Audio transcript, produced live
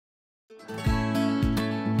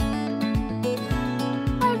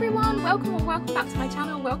welcome or welcome back to my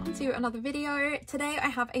channel. Welcome to another video. Today I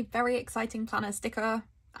have a very exciting planner sticker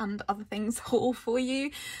and other things haul for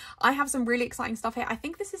you. I have some really exciting stuff here. I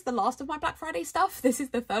think this is the last of my Black Friday stuff. This is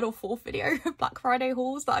the third or fourth video of Black Friday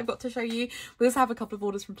hauls that I've got to show you. We also have a couple of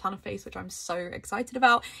orders from Plannerface, which I'm so excited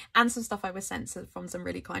about, and some stuff I was sent from some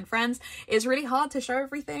really kind friends. It's really hard to show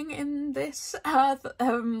everything in this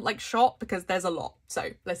like shop because there's a lot. So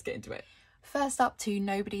let's get into it. First up, to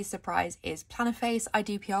nobody's surprise, is Plannerface. I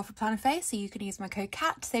do PR for Plannerface, so you can use my code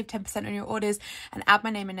CAT to save 10% on your orders and add my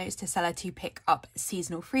name and notes to seller to pick up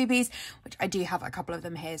seasonal freebies, which I do have a couple of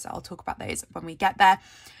them here, so I'll talk about those when we get there.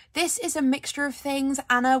 This is a mixture of things.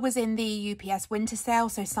 Anna was in the UPS winter sale,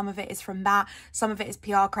 so some of it is from that, some of it is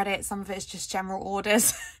PR credit, some of it is just general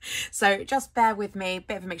orders. So just bear with me,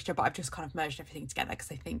 bit of a mixture, but I've just kind of merged everything together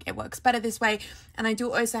because I think it works better this way. And I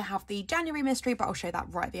do also have the January mystery, but I'll show that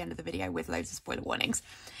right at the end of the video with loads of spoiler warnings.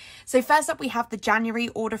 So first up, we have the January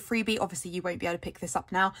order freebie. Obviously, you won't be able to pick this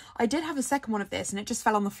up now. I did have a second one of this and it just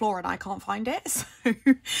fell on the floor and I can't find it. So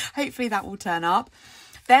hopefully that will turn up.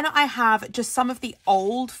 Then I have just some of the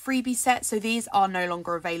old freebie sets. So these are no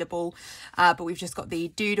longer available, but we've just got the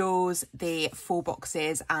doodles, the full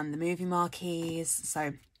boxes and the movie marquees.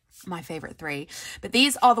 So my favorite three. But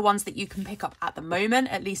these are the ones that you can pick up at the moment,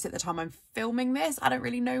 at least at the time I'm filming this. I don't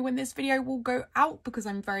really know when this video will go out because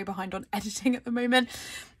I'm very behind on editing at the moment.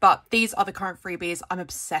 But these are the current freebies. I'm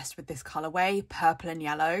obsessed with this colorway, purple and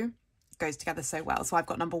yellow. It goes together so well. So I've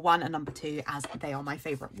got number 1 and number 2 as they are my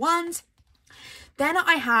favorite ones. Then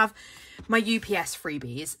I have my UPS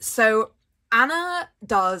freebies. So Anna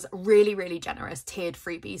does really, really generous tiered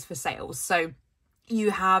freebies for sales. So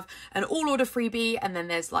you have an all order freebie and then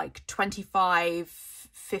there's like 25,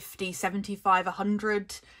 50, 75,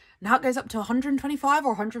 100. Now it goes up to 125 or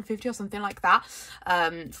 150 or something like that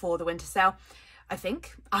for the winter sale. I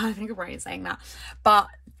think I'm right in saying that. But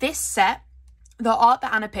this set, the art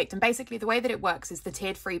that Anna picked, and basically the way that it works is the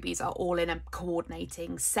tiered freebies are all in a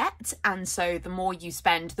coordinating set. And so the more you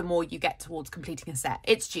spend, the more you get towards completing a set.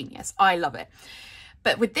 It's genius. I love it.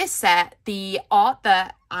 But with this set, the art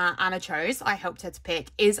that Anna chose, I helped her to pick,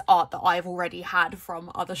 is art that I've already had from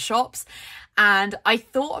other shops. And I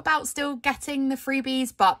thought about still getting the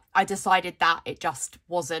freebies, but I decided that it just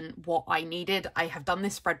wasn't what I needed. I have done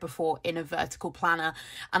this spread before in a vertical planner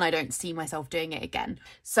and I don't see myself doing it again.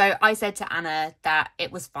 So I said to Anna that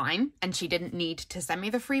it was fine and she didn't need to send me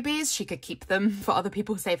the freebies. She could keep them for other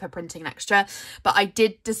people, save her printing next year. But I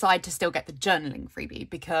did decide to still get the journaling freebie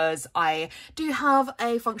because I do have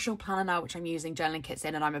a functional planner now, which I'm using journaling kits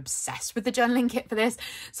in, and I'm obsessed with the journaling kit for this.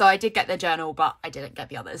 So I did get the journal, but I didn't get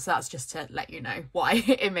the others. So that's just to let you know why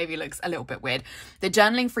it maybe looks a little bit weird. The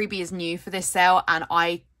journaling freebie is new for this sale, and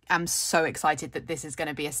I am so excited that this is going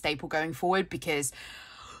to be a staple going forward because,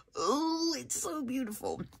 oh, it's so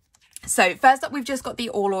beautiful. So first up, we've just got the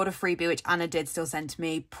all order freebie, which Anna did still send to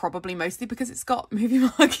me, probably mostly because it's got movie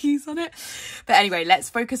marquees on it. But anyway, let's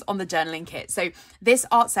focus on the journaling kit. So this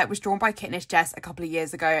art set was drawn by Kitnish Jess a couple of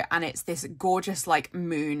years ago, and it's this gorgeous like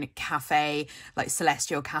moon cafe, like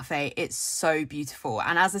celestial cafe. It's so beautiful.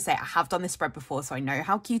 And as I say, I have done this spread before, so I know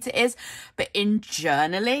how cute it is. But in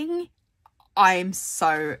journaling, I'm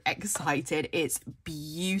so excited. It's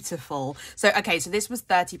beautiful. So, okay, so this was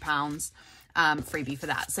 £30. Freebie for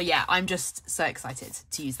that. So yeah, I'm just so excited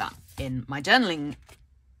to use that in my journaling.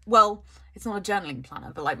 Well, it's not a journaling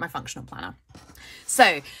planner, but like my functional planner.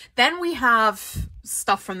 So then we have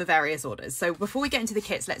stuff from the various orders. So before we get into the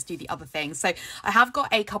kits, let's do the other things. So I have got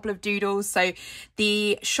a couple of doodles. So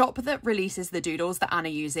the shop that releases the doodles that Anna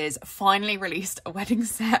uses finally released a wedding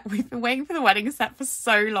set. We've been waiting for the wedding set for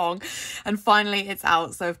so long and finally it's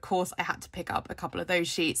out. So of course I had to pick up a couple of those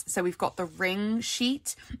sheets. So we've got the ring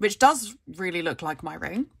sheet, which does really look like my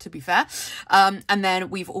ring, to be fair. And then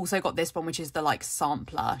we've also got this one, which is the like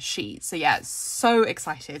sampler sheet. So yeah, so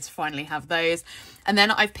excited to finally have those. And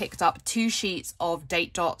then I've picked up 2 sheets of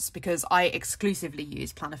date dots because I exclusively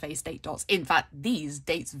use Plannerface date dots. In fact, these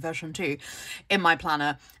dates version 2 in my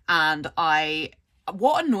planner. And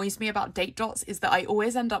what annoys me about date dots is that I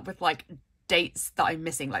always end up with like dates that I'm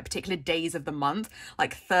missing, like particular days of the month.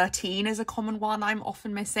 Like 13 is a common one I'm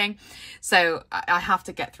often missing. So I have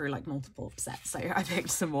to get through like multiple sets. So I picked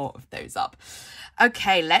some more of those up.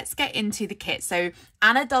 Okay, let's get into the kit. So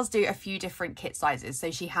Anna does do a few different kit sizes.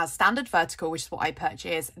 So she has standard vertical, which is what I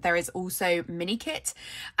purchased. There is also mini kit.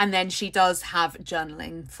 And then she does have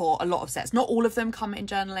journaling for a lot of sets. Not all of them come in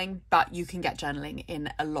journaling, but you can get journaling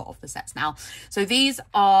in a lot of the sets now. So these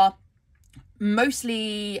are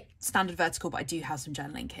mostly standard vertical, but I do have some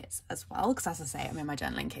journaling kits as well, because as I say, I'm in my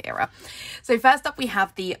journaling kit era. So first up we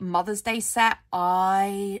have the Mother's Day set.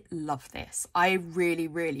 I love this. I really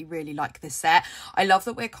like this set. I love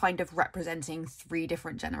that we're kind of representing 3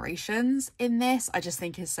 different generations in this. I just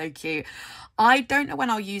think it's so cute. I don't know when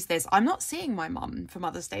I'll use this. I'm not seeing my mum for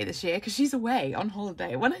Mother's Day this year because she's away on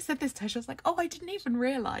holiday. When I said this to her, she was like, oh, I didn't even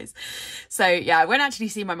realise. So yeah, I won't actually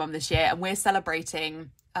see my mum this year, and we're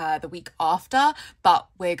celebrating the week after, but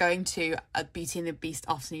we're going to a Beauty and the Beast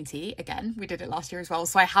afternoon tea again. We did it last year as well,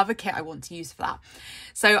 so I have a kit I want to use for that.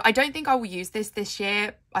 So I don't think I will use this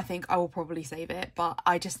year. I think I will probably save it, but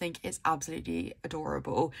I just think it's absolutely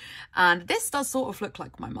adorable. And this does sort of look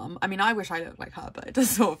like my mum. I mean, I wish I looked like her, but it does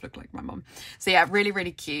sort of look like my mum. So yeah,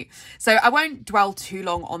 really cute. So I won't dwell too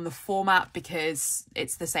long on the format because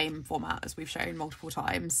it's the same format as we've shown multiple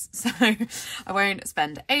times, so I won't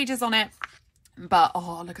spend ages on it. But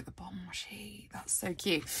oh, look at the bottom washi, that's so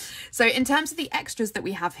cute. So in terms of the extras that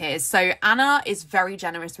we have here, so Anna is very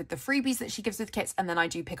generous with the freebies that she gives with kits, and then I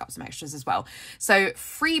do pick up some extras as well. So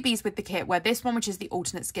freebies with the kit were this one, which is the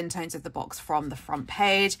alternate skin tones of the box from the front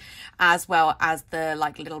page, as well as the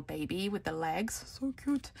like little baby with the legs, so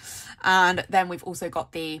cute. And then we've also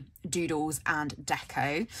got the doodles and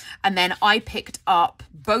deco, and then I picked up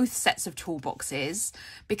both sets of toolboxes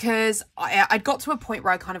because I'd got to a point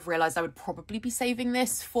where I kind of realized I would probably be saving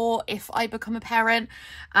this for if I become a parent,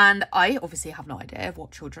 and I obviously have no idea of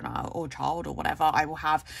what children are or child or whatever I will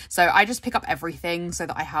have, so I just pick up everything so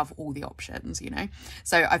that I have all the options, you know.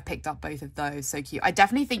 So I've picked up both of those. So cute. I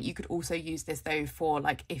definitely think you could also use this though for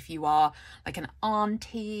like if you are like an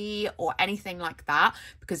auntie or anything like that,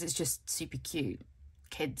 because it's just super cute,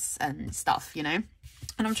 kids and stuff, you know.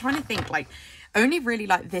 And I'm trying to think, like, only really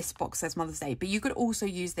like this box says Mother's Day, but you could also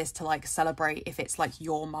use this to like celebrate if it's like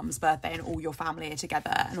your mum's birthday and all your family are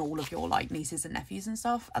together and all of your like nieces and nephews and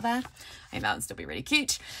stuff are there. I think that would still be really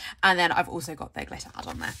cute. And then I've also got their glitter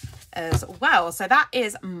add-on there as well. So that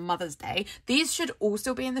is Mother's Day. These should all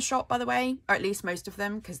still be in the shop, by the way, or at least most of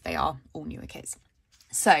them, because they are all newer kits.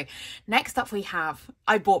 So next up we have,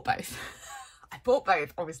 I bought both. I bought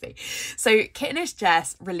both, obviously. So Kittenish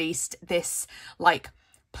Jess released this like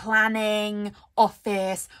planning,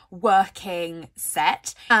 office, working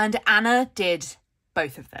set, and Anna did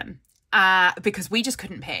both of them because we just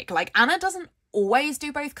couldn't pick. Like, Anna doesn't always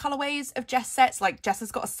do both colorways of Jess sets. Like, Jess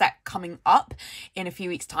has got a set coming up in a few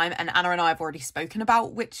weeks time, and Anna and I have already spoken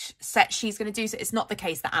about which set she's going to do, so it's not the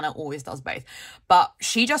case that Anna always does both, but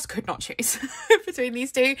she just could not choose between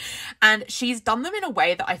these two, and she's done them in a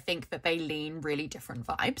way that I think that they lean really different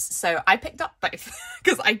vibes, so I picked up both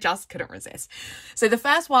because I just couldn't resist. So the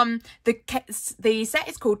first one, the set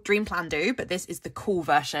is called Dream Plan Do, but this is the cool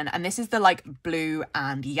version, and this is the like blue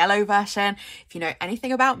and yellow version. If you know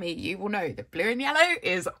anything about me, you will know that blue and yellow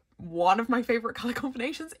is one of my favorite color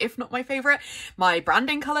combinations, if not my favorite. My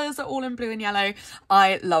branding colors are all in blue and yellow.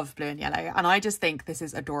 I love blue and yellow, and I just think this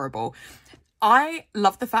is adorable. I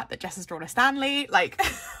love the fact that Jess has drawn a Stanley, like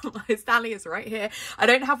my Stanley is right here. I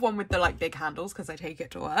don't have one with the like big handles because I take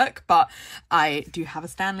it to work, but I do have a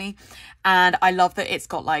Stanley, and I love that it's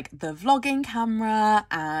got like the vlogging camera,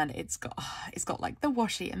 and it's got like the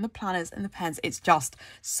washi and the planners and the pens. It's just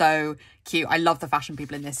so cute. I love the fashion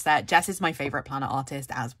people in this set. Jess is my favorite planner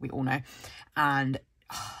artist, as we all know, and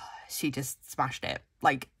she just smashed it.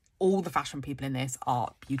 Like, all the fashion people in this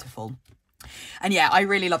are beautiful. And yeah, I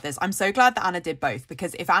really love this. I'm so glad that Anna did both,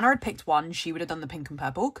 because if Anna had picked one, she would have done the pink and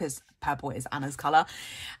purple, because purple is Anna's colour,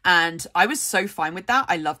 and I was so fine with that.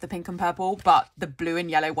 I love the pink and purple, but the blue and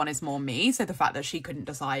yellow one is more me, so the fact that she couldn't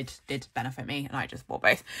decide did benefit me, and I just bought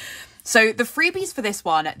both. So the freebies for this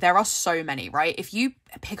one, there are so many, right? If you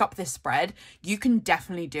pick up this spread, you can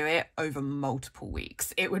definitely do it over multiple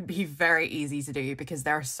weeks. It would be very easy to do because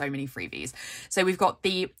there are so many freebies. So we've got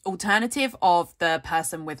the alternative of the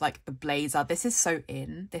person with like the blazer. This is so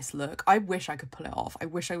in, this look. I wish I could pull it off. I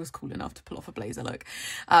wish I was cool enough to pull off a blazer look,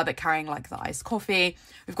 but carrying like the iced coffee.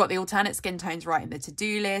 We've got the alternate skin tones right in the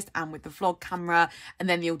to-do list and with the vlog camera, and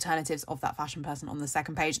then the alternatives of that fashion person on the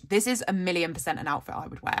second page. This is 1,000,000% an outfit I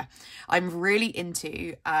would wear. I'm really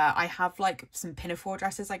into, I have like some pinafore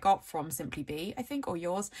dresses I got from Simply Be, I think, or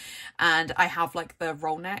yours, and I have like the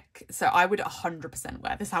roll neck, so I would 100%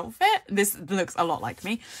 wear this outfit. This looks a lot like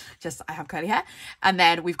me, just I have curly hair. And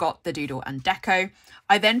then we've got the doodle and deco.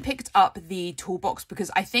 I then picked up the toolbox because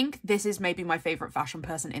I think this is maybe my favorite fashion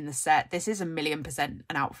person in the set. This is 1,000,000%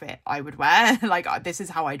 an outfit I would wear. Like, this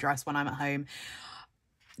is how I dress when I'm at home,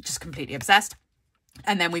 just completely obsessed.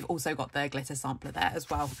 And then we've also got the glitter sampler there as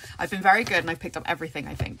well. I've been very good, and I've picked up everything,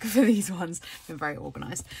 I think, for these ones. Been very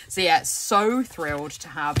organised. So yeah, so thrilled to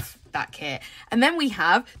have that kit. And then we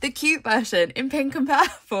have the cute version in pink and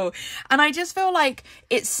purple. And I just feel like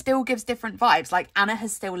it still gives different vibes. Like Anna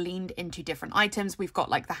has still leaned into different items. We've got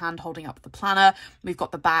like the hand holding up the planner. We've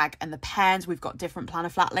got the bag and the pens. We've got different planner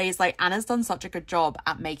flat lays. Like Anna's done such a good job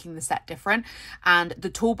at making the set different. And the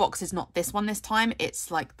toolbox is not this one this time.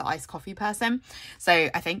 It's like the iced coffee person. So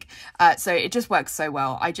I think, so it just works so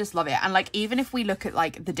well. I just love it. And like, even if we look at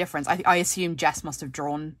like the difference, I assume Jess must have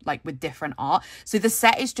drawn like with different art. So the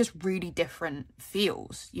set is just really different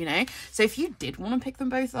feels, you know? So if you did want to pick them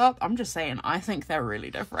both up, I'm just saying, I think they're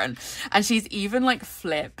really different. And she's even like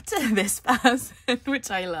flipped this person,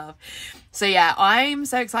 which I love. So yeah, I'm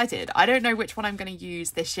so excited. I don't know which one I'm going to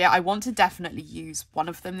use this year. I want to definitely use one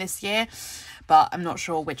of them this year, but I'm not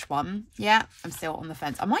sure which one yet. I'm still on the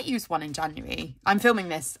fence. I might use one in January. I'm filming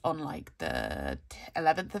this on like the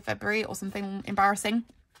 11th of February or something embarrassing.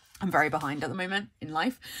 I'm very behind at the moment in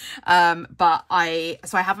life. But I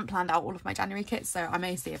haven't planned out all of my January kits, so I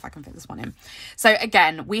may see if I can fit this one in. So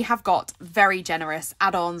again, we have got very generous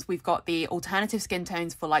add-ons. We've got the alternative skin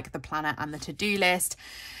tones for like the planner and the to-do list.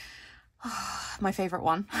 My favorite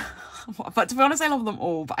one. But to be honest, I love them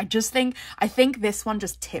all, but I think this one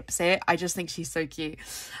just tips it. I just think she's so cute.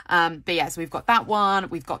 But yeah, so we've got that one.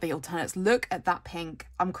 We've got the alternates. Look at that pink.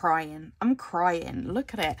 I'm crying.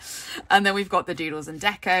 Look at it. And then we've got the doodles and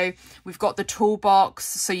deco. We've got the toolbox,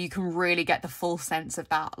 so you can really get the full sense of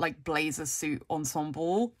that like blazer suit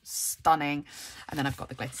ensemble. Stunning. And then I've got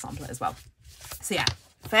the glitter sampler as well. So yeah,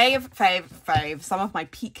 fave, some of my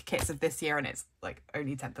peak kits of this year, and it's like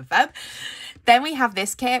only 10th of Feb. Then we have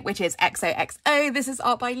this kit, which is XOXO. This is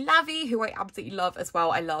art by Lavi, who I absolutely love as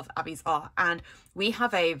well. I love Abby's art, and we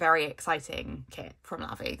have a very exciting kit from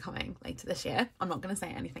Lavi coming later this year. I'm not going to say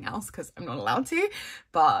anything else because I'm not allowed to,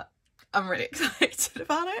 but I'm really excited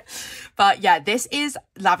about it. But yeah, this is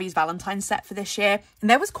Lavi's Valentine's set for this year. And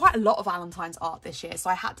there was quite a lot of Valentine's art this year, so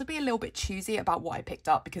I had to be a little bit choosy about what I picked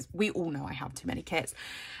up because we all know I have too many kits.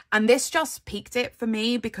 And this just peaked it for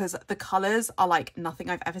me because the colours are like nothing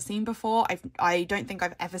I've ever seen before. I don't think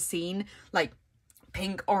I've ever seen like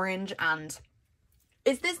pink, orange, and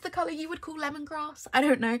is this the colour you would call lemongrass? I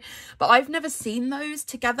don't know. But I've never seen those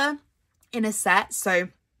together in a set, so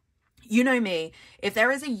you know me, if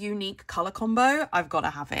there is a unique colour combo, I've got to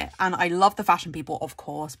have it. And I love the Fashion People, of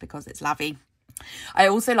course, because it's Lavi. I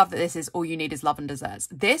also love that this is all you need is love and desserts.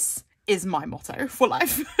 This is my motto for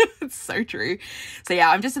life. It's so true. So yeah,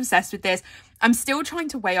 I'm just obsessed with this. I'm still trying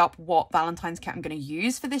to weigh up what Valentine's kit I'm going to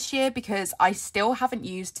use for this year because I still haven't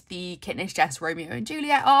used the Kitnish Jess Romeo and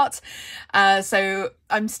Juliet art. So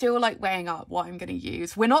I'm still like weighing up what I'm going to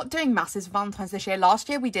use. We're not doing masses for Valentine's this year. Last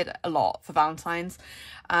year we did a lot for Valentine's.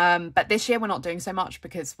 But this year we're not doing so much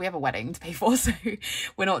because we have a wedding to pay for. So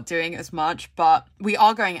we're not doing as much, but we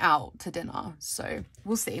are going out to dinner. So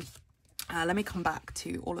we'll see. Let me come back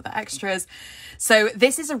to all of the extras. So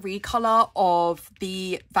this is a recolor of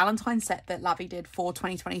the Valentine's set that Lavi did for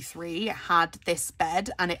 2023. It had this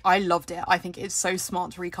bed and I loved it. I think it's so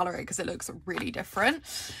smart to recolor it because it looks really different.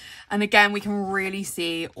 And again, we can really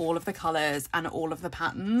see all of the colors and all of the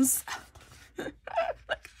patterns. Look at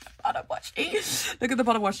the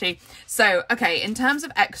bottom washi. So, okay, in terms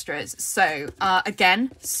of extras, so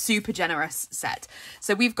again, super generous set.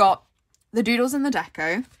 So we've got the doodles and the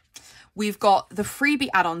deco. We've got the freebie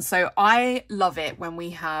add-ons. So I love it when we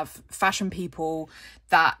have Fashion People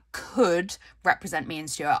that could represent me and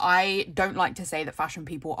Stuart. I don't like to say that Fashion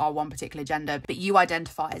People are one particular gender, but you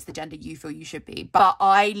identify as the gender you feel you should be. But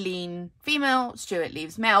I lean female, Stuart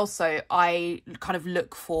leaves male. So I kind of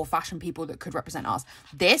look for Fashion People that could represent us.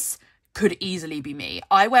 This could easily be me.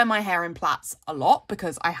 I wear my hair in plaits a lot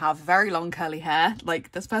because I have very long curly hair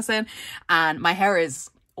like this person, and my hair is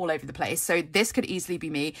all over the place, so this could easily be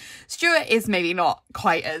me. Stuart is maybe not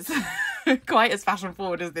quite as quite as fashion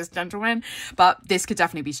forward as this gentleman, but this could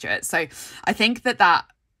definitely be Stuart. So I think that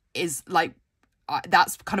is like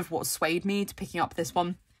that's kind of what swayed me to picking up this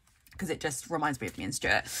one, because it just reminds me of me and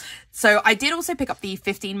Stuart. So I did also pick up the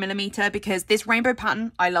 15mm because this rainbow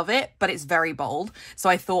pattern, I love it, but it's very bold. So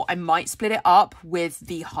I thought I might split it up with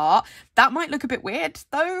the heart. That might look a bit weird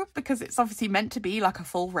though, because it's obviously meant to be like a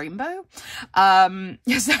full rainbow.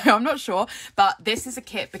 So I'm not sure, but this is a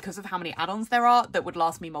kit because of how many add-ons there are that would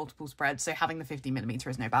last me multiple spreads. So having the 15mm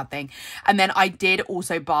is no bad thing. And then I did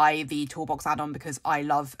also buy the toolbox add-on because I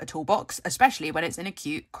love a toolbox, especially when it's in a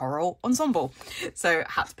cute coral ensemble. So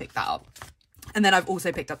I had to pick that up. And then I've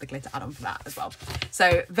also picked up the glitter add-on for that as well.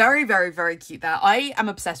 So very, very, very cute there. I am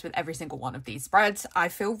obsessed with every single one of these spreads. I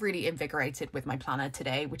feel really invigorated with my planner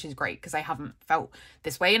today, which is great because I haven't felt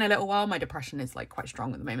this way in a little while. My depression is like quite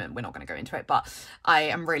strong at the moment. We're not going to go into it, but I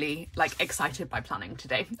am really like excited by planning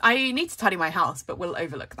today. I need to tidy my house, but we'll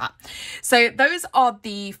overlook that. So those are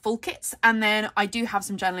the full kits. And then I do have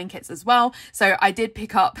some journaling kits as well. So I did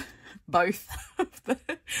pick up both of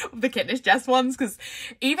the Kitnish Jess ones, because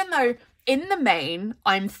even though in the main,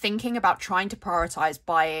 I'm thinking about trying to prioritize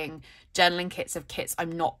buying journaling kits of kits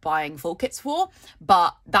I'm not buying full kits for,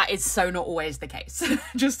 but that is so not always the case,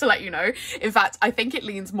 just to let you know. In fact, I think it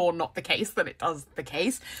leans more not the case than it does the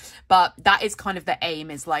case, but that is kind of the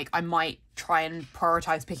aim, is like I might try and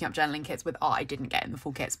prioritize picking up journaling kits with art I didn't get in the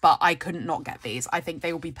full kits, but I couldn't not get these. I think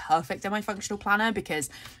they will be perfect in my functional planner because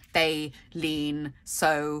they lean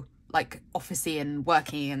so like officey and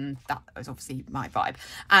worky, and that is obviously my vibe.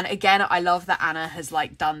 And again, I love that Anna has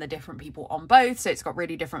like done the different people on both, so it's got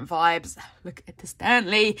really different vibes. Look at the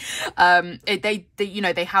Stanley. They you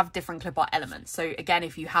know, they have different clip art elements, so again,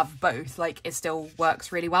 if you have both, like it still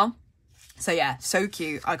works really well. So yeah, so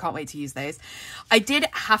cute. I can't wait to use those. I did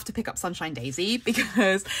have to pick up Sunshine Daisy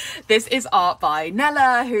because this is art by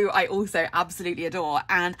Nella, who I also absolutely adore.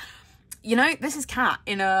 And you know, this is Cat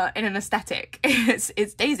in an aesthetic.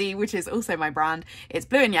 It's Daisy, which is also my brand. It's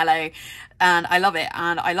blue and yellow, and I love it.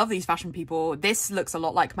 And I love these fashion people. This looks a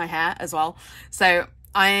lot like my hair as well. So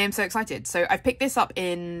I am so excited. So I've picked this up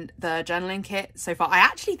in the journaling kit so far. I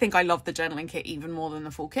actually think I love the journaling kit even more than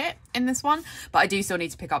the full kit in this one, but I do still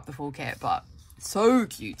need to pick up the full kit, but so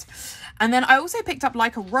cute. And then I also picked up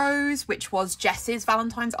Like a Rose, which was Jess's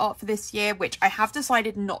Valentine's art for this year, which I have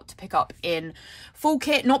decided not to pick up in full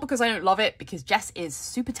kit, not because I don't love it, because Jess is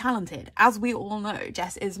super talented, as we all know.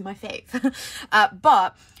 Jess is my fave.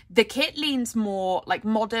 But the kit leans more like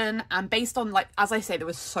modern, and based on, like, as I say, there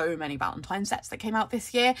were so many Valentine sets that came out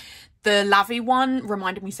this year. The Lavi one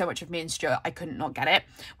reminded me so much of me and Stuart, I couldn't not get it.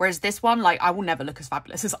 Whereas this one, like, I will never look as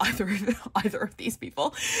fabulous as either of these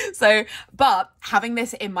people. So, but having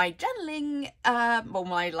this in my journaling, well,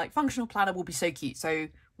 my like functional planner will be so cute. So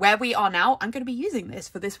where we are now, I'm going to be using this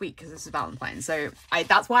for this week because this is Valentine's. So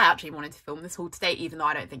that's why I actually wanted to film this haul today, even though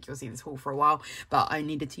I don't think you'll see this haul for a while, but I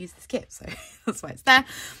needed to use this kit. So that's why it's there.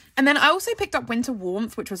 And then I also picked up Winter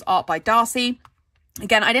Warmth, which was art by Darcy.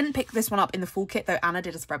 Again, I didn't pick this one up in the full kit, though Anna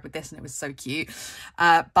did a spread with this and it was so cute.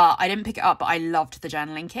 But I didn't pick it up, but I loved the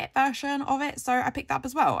journaling kit version of it, so I picked that up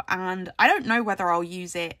as well. And I don't know whether I'll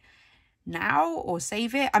use it now or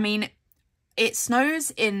save it. I mean, it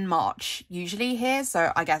snows in March usually here,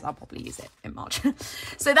 so I guess I'll probably use it in March.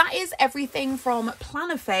 So that is everything from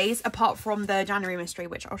Plannerface, apart from the January Mystery,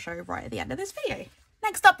 which I'll show right at the end of this video.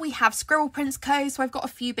 Next up, we have Squirrel Prints Co. So I've got a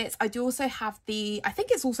few bits. I do also have I think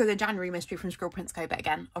it's also the January Mystery from Squirrel Prints Co. But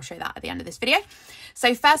again, I'll show that at the end of this video.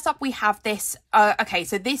 So first up, we have this. Okay,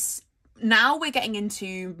 so this, now we're getting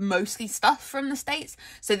into mostly stuff from the States.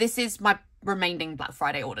 So this is my remaining Black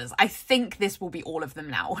Friday orders. I think this will be all of them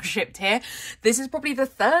now shipped here. This is probably the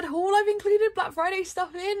third haul I've included Black Friday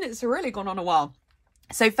stuff in. It's really gone on a while.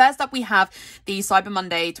 So first up, we have the Cyber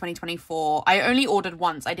Monday 2024. I only ordered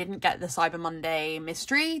once. I didn't get the Cyber Monday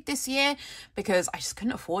Mystery this year because I just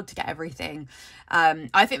couldn't afford to get everything.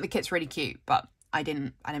 I think the kit's really cute, but I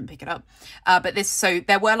didn't pick it up. But this, so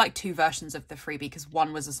there were like two versions of the freebie because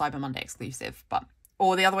one was a Cyber Monday exclusive,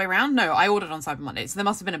 or the other way around. No, I ordered on Cyber Monday, so there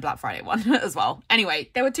must have been a Black Friday one as well. Anyway,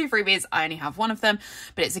 there were two freebies. I only have one of them,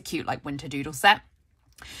 but it's a cute like winter doodle set.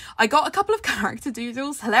 I got a couple of character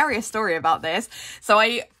doodles. Hilarious story about this. So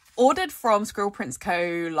I ordered from Squirrel Prints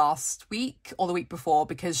Co. last week or the week before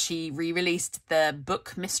because she re-released the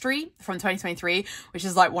book Mystery from 2023, which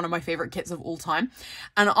is like one of my favorite kits of all time.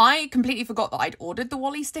 And I completely forgot that I'd ordered the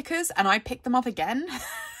Wally stickers and I picked them up again.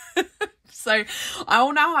 So I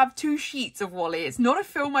will now have 2 sheets of Wally. It's not a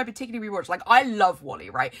film I particularly rewatch. Like, I love Wally,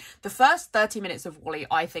 right? The first 30 minutes of Wally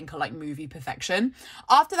I think are like movie perfection.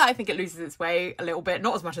 After that, I think it loses its way a little bit.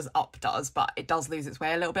 Not as much as Up does, but it does lose its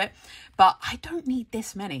way a little bit. But I don't need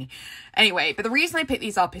this many. Anyway, but the reason I picked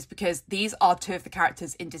these up is because these are 2 of the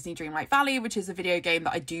characters in Disney Dreamlight Valley, which is a video game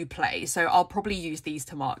that I do play. So I'll probably use these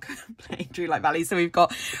to mark playing Dreamlight Valley. So we've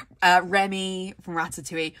got Remy from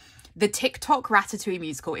Ratatouille. The TikTok Ratatouille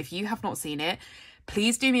musical, if you have not seen it,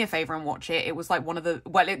 please do me a favour and watch it. It was like one of the,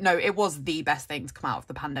 well, it was the best thing to come out of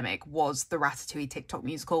the pandemic, was the Ratatouille TikTok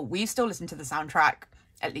musical. We still listen to the soundtrack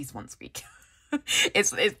at least once a week.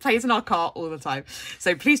 It plays in our car all the time.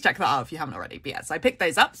 So please check that out if you haven't already. But yeah, so I picked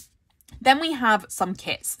those up. Then we have some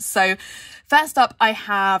kits. So first up, I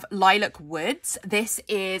have Lilac Woods. This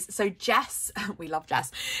is, so Jess, we love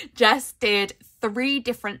Jess. Jess did 3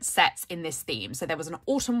 different sets in this theme. So there was an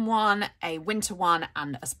autumn one, a winter one,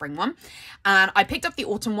 and a spring one. And I picked up the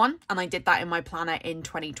autumn one and I did that in my planner in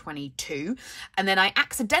 2022. And then I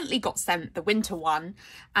accidentally got sent the winter one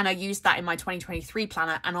and I used that in my 2023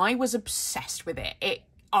 planner and I was obsessed with it.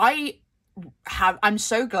 I'm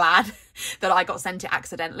so glad that I got sent it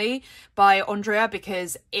accidentally by Andrea,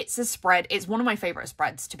 because it's a spread. It's one of my favorite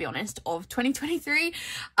spreads, to be honest, of 2023.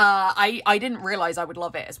 I didn't realize I would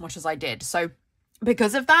love it as much as I did. So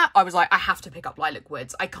because of that, I was like, I have to pick up Lilac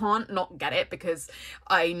Woods. I can't not get it because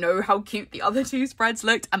I know how cute the other 2 spreads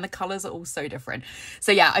looked and the colors are all so different.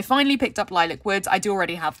 So yeah, I finally picked up Lilac Woods. I do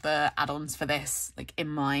already have the add-ons for this, like in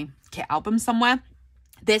my kit album somewhere.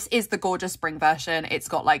 This is the gorgeous spring version. It's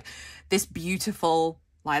got like this beautiful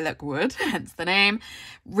lilac wood, hence the name.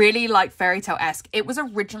 Really like fairy tale-esque. It was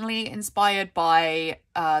originally inspired by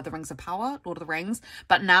the Rings of Power, Lord of the Rings,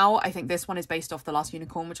 but now I think this one is based off The Last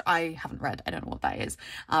Unicorn, which I haven't read. I don't know what that is,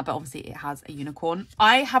 but obviously it has a unicorn.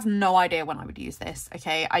 I have no idea when I would use this,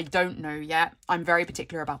 okay? I don't know yet. I'm very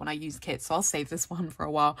particular about when I use kits, so I'll save this one for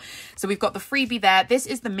a while. So we've got the freebie there. This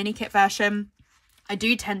is the mini kit version. I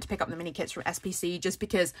do tend to pick up the mini kits from SPC just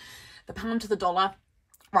because the pound to the dollar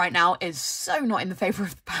right now is so not in the favor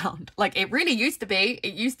of the pound. Like it really used to be.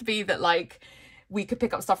 It used to be that like we could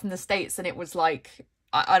pick up stuff from the States and it was like,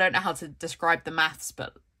 I don't know how to describe the maths,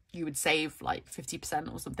 but you would save like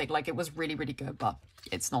 50% or something. Like it was really, really good, but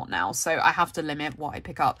it's not now. So I have to limit what I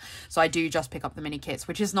pick up. So I do just pick up the mini kits,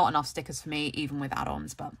 which is not enough stickers for me, even with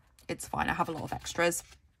add-ons, but it's fine. I have a lot of extras.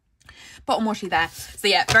 Bottom washi there. So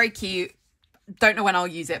yeah, very cute. Don't know when I'll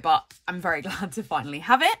use it, but I'm very glad to finally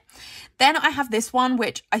have it. Then I have this one,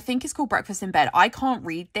 which I think is called Breakfast in Bed. I can't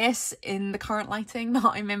read this in the current lighting that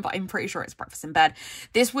I'm in, but I'm pretty sure it's Breakfast in Bed.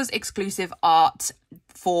 This was exclusive art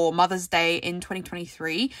for Mother's Day in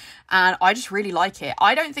 2023, and I just really like it.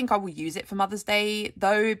 I don't think I will use it for Mother's Day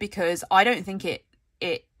though, because I don't think it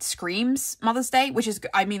screams Mother's Day, which is,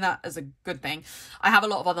 I mean that as a good thing. I have a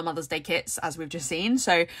lot of other Mother's Day kits, as we've just seen,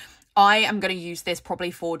 so I am going to use this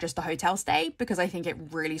probably for just a hotel stay because I think it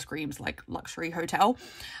really screams like luxury hotel.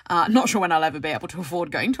 Not sure when I'll ever be able to afford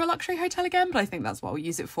going to a luxury hotel again, but I think that's what I'll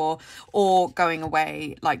use it for, or going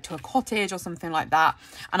away like to a cottage or something like that.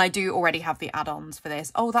 And I do already have the add-ons for this.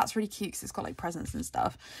 Oh, that's really cute because it's got like presents and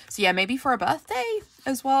stuff. So yeah, maybe for a birthday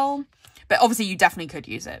as well. But obviously you definitely could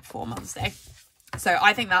use it for Mother's Day. So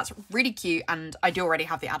I think that's really cute, and I do already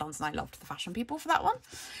have the add-ons and I loved the Fashion People for that one.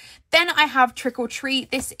 Then I have Trick or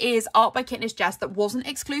Treat. This is art by Kitnish Jess that wasn't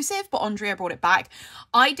exclusive, but Andrea brought it back.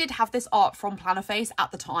 I did have this art from Plannerface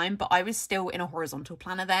at the time, but I was still in a horizontal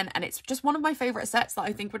planner then, and it's just one of my favourite sets that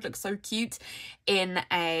I think would look so cute in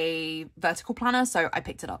a vertical planner, so I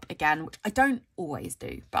picked it up again, which I don't always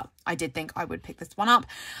do, but I did think I would pick this one up.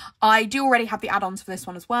 I do already have the add-ons for this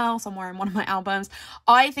one as well, somewhere in one of my albums.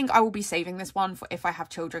 I think I will be saving this one for if I have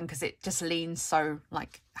children, because it just leans so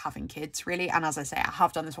like having kids really, and as I say, I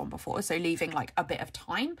have done this one before, so leaving like a bit of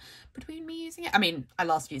time between me using it. I mean, I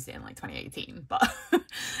last used it in like 2018, but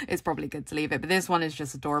it's probably good to leave it. But this one is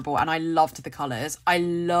just adorable, and I loved the colors. I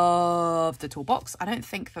love the toolbox. I don't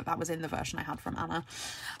think that was in the version I had from Anna,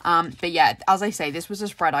 but yeah, as I say, this was a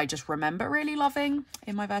spread I just remember really loving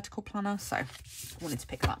in my vertical planner, so I wanted to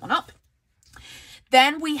pick that one up.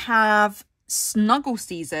 Then we have Snuggle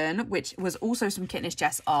Season, which was also some Kitnish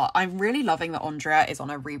Jess art. I'm really loving that Andrea is on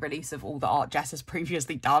a re-release of all the art Jess has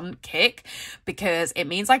previously done kick, because it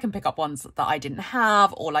means I can pick up ones that I didn't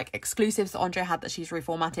have, or like exclusives that Andrea had that she's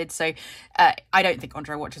reformatted. So I don't think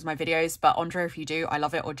Andrea watches my videos, but Andrea, if you do, I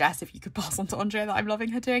love it. Or Jess, if you could pass on to Andrea that I'm loving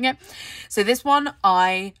her doing it. So this one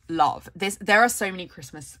I love. There are so many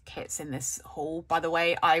Christmas kits in this haul, by the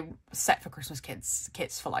way. I set for Christmas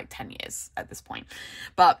kits for like 10 years at this point,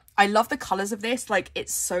 but I love the colors of this. Like,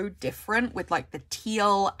 it's so different with like the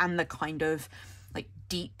teal and the kind of like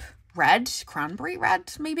deep red, cranberry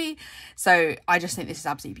red maybe. So I just think this is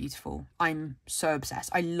absolutely beautiful. I'm so obsessed.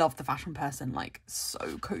 I love the fashion person, like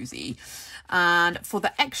so cozy. And for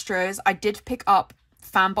the extras, I did pick up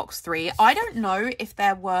Fanbox 3. I don't know if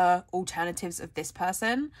there were alternatives of this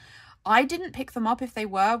person. I didn't pick them up if they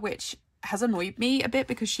were, which has annoyed me a bit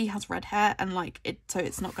because she has red hair and like so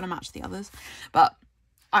it's not going to match the others. But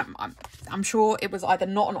I'm sure it was either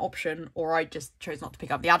not an option or I just chose not to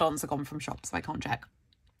pick up. The add-ons are gone from shops, so I can't check.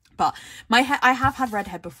 but my hair, I have had red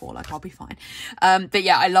hair before, like I'll be fine. But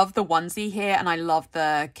yeah, I love the onesie here, and I love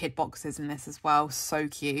the kid boxes in this as well. So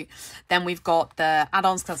cute. Then we've got the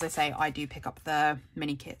add-ons, because as I say, I do pick up the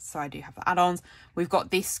mini kits, so I do have the add-ons. We've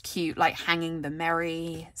got this cute, like, hanging the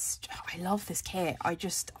merry. I love this kit. I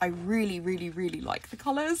really, really, really like the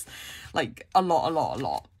colours, like a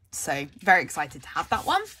lot. So very excited to have that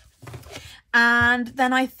one. And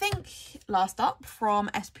then I think last up from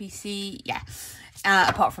SPC,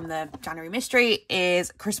 apart from the January Mystery,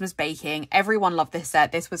 is Christmas Baking. Everyone loved this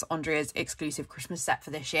set. This was Andrea's exclusive Christmas set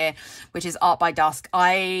for this year, which is art by Dusk.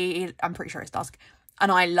 I'm pretty sure it's Dusk.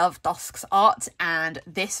 And I love Dusk's art, and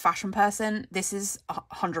this fashion person, this is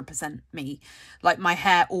 100% me. Like, my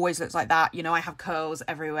hair always looks like that. You know, I have curls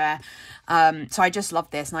everywhere. So I just love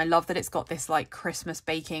this. And I love that it's got this, like, Christmas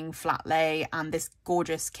baking flat lay and this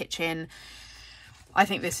gorgeous kitchen. I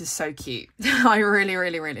think this is so cute. I really,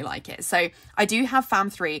 really, really like it. So I do have Fam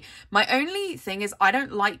 3. My only thing is I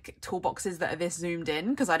don't like toolboxes that are this zoomed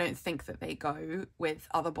in, because I don't think that they go with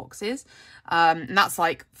other boxes. And that's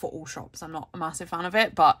like for all shops. I'm not a massive fan of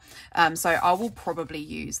it, but so I will probably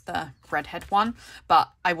use the redhead one, but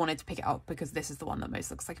I wanted to pick it up because this is the one that most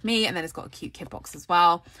looks like me. And then it's got a cute kid box as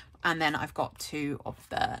well. And then I've got 2 of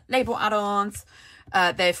the label add-ons.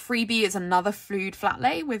 The freebie is another fluid flat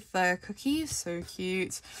lay with the cookies, so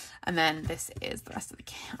cute. And then this is the rest of the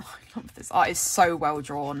kit. Oh, I love this art. It's so well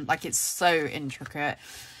drawn, like it's so intricate.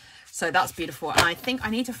 So that's beautiful. And I think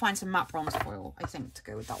I need to find some matte bronze foil, I think, to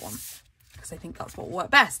go with that one, because I think that's what will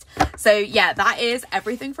work best. So yeah, that is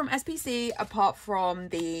everything from SPC apart from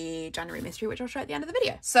the January Mystery, which I'll show at the end of the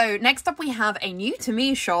video. So next up we have a new to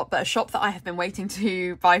me shop, but a shop that I have been waiting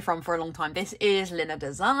to buy from for a long time. This is Lynner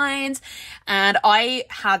Designs, and I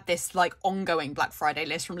had this like ongoing Black Friday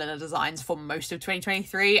list from Lynner Designs for most of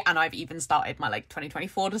 2023, and I've even started my like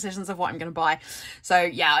 2024 decisions of what I'm going to buy. So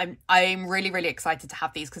yeah, I'm really, really excited to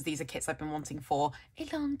have these, because these are kits I've been wanting for a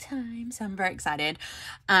long time, so I'm very excited.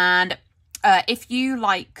 And if you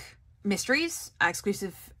like mysteries,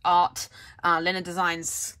 exclusive art, Lynner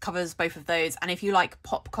Designs covers both of those. And if you like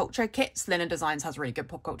pop culture kits, Lynner Designs has really good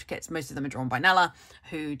pop culture kits. Most of them are drawn by Nella,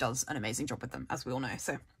 who does an amazing job with them, as we all know.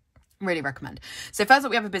 So really recommend. So first up,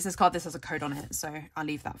 we have a business card. This has a code on it, so I'll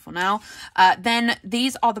leave that for now. Then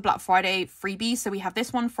these are the Black Friday freebies. So we have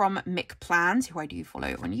this one from Mick Plans, who I do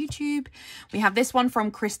follow on YouTube. We have this one from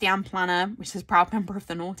Christiane Planner, which is a proud member of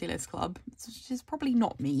the Naughty List Club, which is probably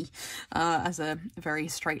not me, as a very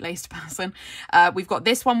straight-laced person. We've got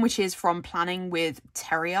this one, which is from Planning with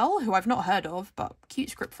Teriel, who I've not heard of, but cute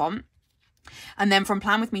script font. And then from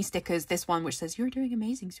Plan With Me stickers, this one which says, "You're doing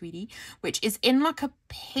amazing, sweetie," which is in like a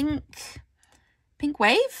pink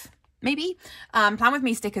wave, maybe. Plan With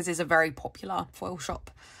Me stickers is a very popular foil shop.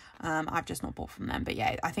 I've just not bought from them, but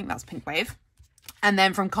yeah, I think that's pink wave. And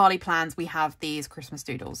then from Carly Plans, we have these Christmas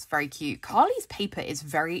doodles. Very cute. Carly's paper is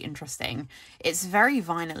very interesting. It's very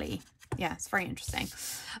vinyl-y. Yeah, it's very interesting.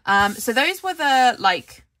 So those were the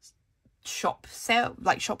like shop sale,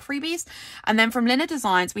 like shop freebies. And then from Lynner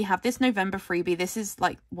Designs, we have this November freebie. This is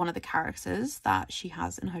like one of the characters that she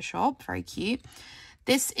has in her shop. Very cute.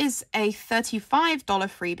 This is a $35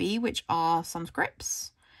 freebie, which are some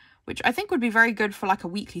scripts, which I think would be very good for like a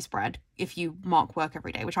weekly spread if you mark work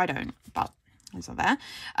every day, which I don't, but those are there.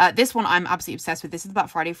 This one I'm absolutely obsessed with. This is the Black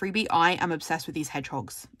Friday freebie. I am obsessed with these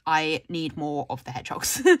hedgehogs. I need more of the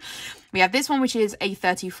hedgehogs. We have this one, which is a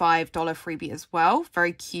 $35 freebie as well.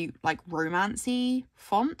 Very cute, like romancy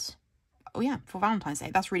font. Oh yeah, for Valentine's Day.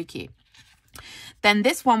 That's really cute. Then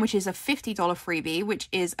this one, which is a $50 freebie, which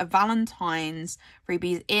is a Valentine's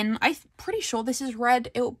freebie in, I'm pretty sure this is red.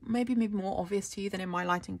 It'll maybe be more obvious to you than in my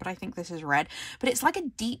lighting, but I think this is red. But it's like a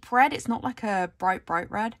deep red. It's not like a bright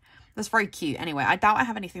red. That's very cute. Anyway, I doubt I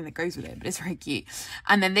have anything that goes with it, but it's very cute.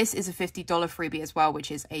 And then this is a $50 freebie as well, which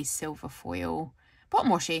is a silver foil bottom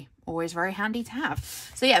washi. Always very handy to have.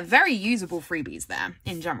 So yeah, very usable freebies there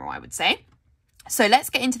in general, I would say. So let's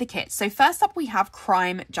get into the kits. So first up, we have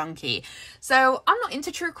Crime Junkie. So I'm not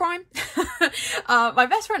into true crime. My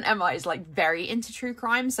best friend Emma is like very into true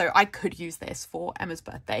crime, so I could use this for Emma's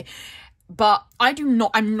birthday. But I'm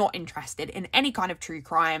not interested in any kind of true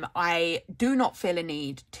crime. I do not feel a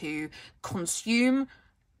need to consume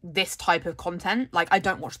this type of content. Like, I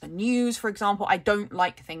don't watch the news, for example. I don't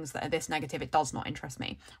like things that are this negative. It does not interest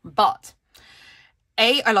me. But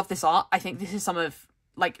I love this art. I think this is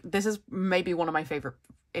this is maybe one of my favorite,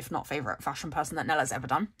 if not favorite, fashion person that Nella's ever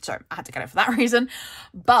done. So I had to get it for that reason.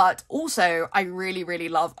 But also, I really, really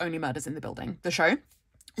love Only Murders in the Building, the show.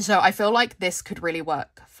 So I feel like this could really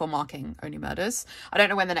work for marking Only Murders. I don't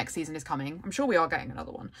know when the next season is coming. I'm sure we are getting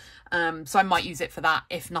another one. So I might use it for that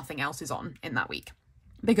if nothing else is on in that week.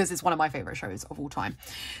 because it's one of my favorite shows of all time.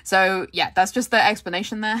 So yeah, that's just the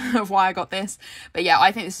explanation there of why I got this. But yeah,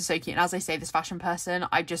 I think this is so cute. And as I say, this fashion person,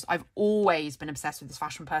 I've always been obsessed with this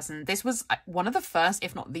fashion person. This was one of the first,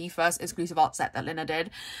 if not the first, exclusive art set that Lynner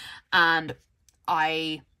did. And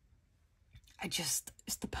it's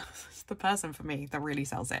the person for me that really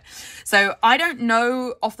sells it. So I don't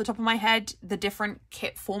know off the top of my head the different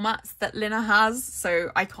kit formats that Lynner has,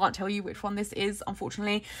 so I can't tell you which one this is,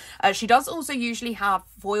 unfortunately. She does also usually have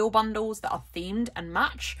foil bundles that are themed and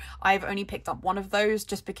match. I've only picked up one of those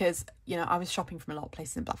just because, you know, I was shopping from a lot of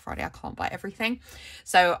places in Black Friday. I can't buy everything,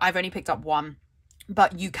 so I've only picked up one.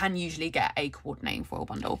 But you can usually get a coordinating foil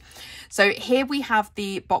bundle. So here we have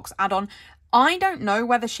the box add-on. I don't know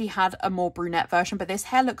whether she had a more brunette version, but this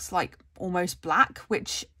hair looks like almost black,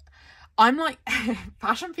 which I'm like,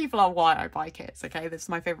 fashion people are why I buy kits, okay? This is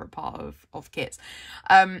my favourite part of kits.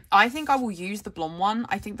 I think I will use the blonde one.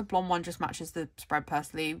 I think the blonde one just matches the spread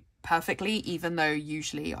perfectly, even though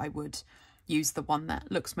usually I would use the one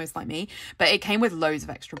that looks most like me. But it came with loads of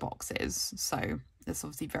extra boxes, so it's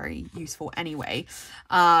obviously very useful anyway.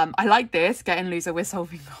 I like this, get and loser, we're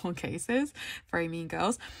solving all cases. Very Mean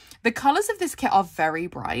Girls. The colours of this kit are very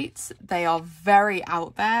bright. They are very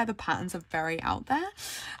out there. The patterns are very out there.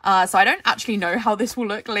 So I don't actually know how this will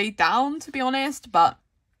look laid down, to be honest, but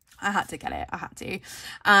I had to get it. I had to.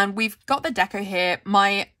 And we've got the deco here.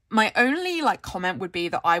 My only like comment would be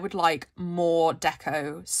that I would like more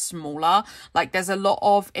deco smaller. Like there's a lot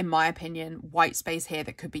of, in my opinion, white space here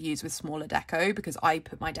that could be used with smaller deco, because I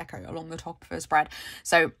put my deco along the top of a spread.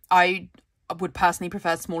 So I would personally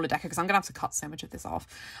prefer smaller deco, because I'm gonna have to cut so much of this off.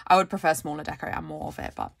 I would prefer smaller deco and more of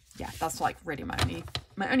it, but yeah, that's like really my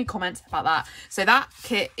only comment about that. So that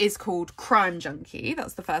kit is called Crime Junkie.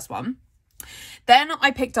 That's the first one. Then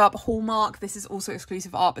I picked up Hallmark. This is also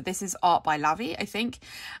exclusive art, but this is art by Lavi, I think.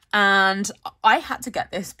 And I had to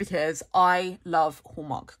get this because I love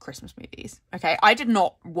Hallmark Christmas movies. Okay, I did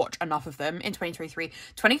not watch enough of them in 2023.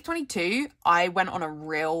 2022, I went on a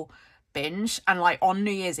real binge, and like on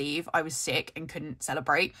New Year's Eve, I was sick and couldn't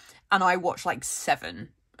celebrate. And I watched like 7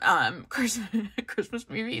 Christmas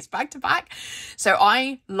movies back to back. So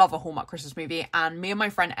I love a Hallmark Christmas movie, and me and my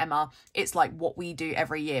friend Emma, it's like what we do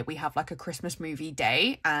every year. We have like a Christmas movie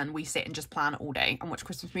day and we sit and just plan all day and watch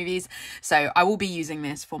Christmas movies. So I will be using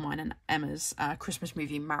this for mine and Emma's Christmas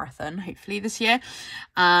movie marathon hopefully this year.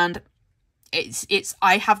 And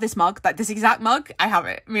I have this mug, like this exact mug. I have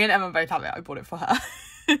it. Me and Emma both have it. I bought it for her.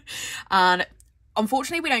 And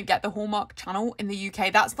unfortunately we don't get the Hallmark channel in the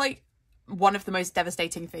UK. That's like one of the most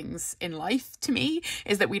devastating things in life to me,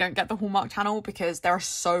 is that we don't get the Hallmark channel, because there are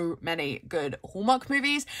so many good Hallmark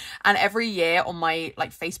movies, and every year on my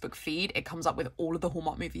like Facebook feed it comes up with all of the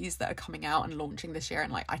Hallmark movies that are coming out and launching this year,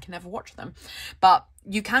 and like I can never watch them. But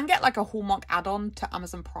you can get like a Hallmark add-on to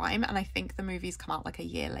Amazon Prime, and I think the movies come out like a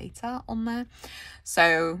year later on there,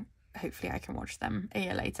 so hopefully I can watch them a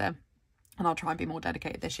year later. And I'll try and be more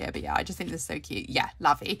dedicated this year. But yeah, I just think this is so cute. Yeah,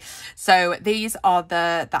 Lavi. So these are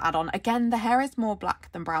the add-on. Again, the hair is more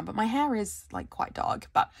black than brown, but my hair is like quite dark.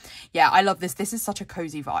 But yeah, I love this. This is such a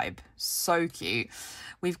cozy vibe. So cute.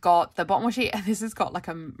 We've got the bottom sheet, and this has got like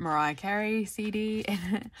a Mariah Carey CD in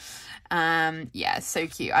it. Yeah, so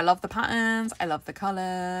cute. I love the patterns. I love the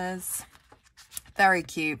colours. Very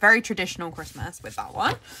cute. Very traditional Christmas with that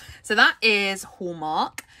one. So that is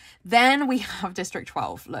Hallmark. Then we have District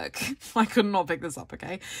 12. Look, I could not pick this up,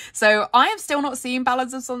 okay? So I have still not seen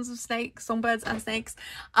Ballads of Songbirds and Snakes,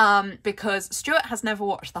 because Stuart has never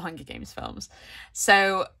watched the Hunger Games films.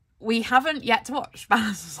 So we haven't yet to watch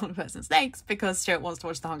Ballads of Songbirds and Snakes, because Stuart wants to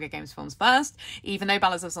watch the Hunger Games films first, even though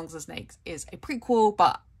Ballads of Songs and Snakes is a prequel.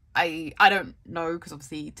 But I don't know, because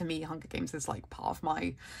obviously to me Hunger Games is like part of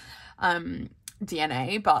my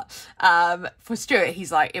DNA, but for Stuart,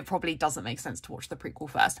 he's like, it probably doesn't make sense to watch the prequel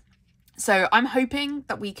first. So I'm hoping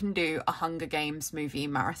that we can do a Hunger Games movie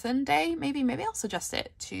marathon day. Maybe I'll suggest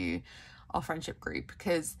it to our friendship group,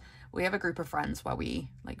 because we have a group of friends where we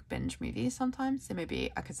like binge movies sometimes. So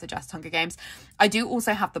maybe I could suggest Hunger Games. I do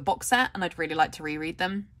also have the box set, and I'd really like to reread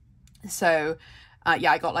them. So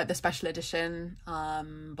yeah, I got like the special edition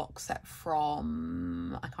box set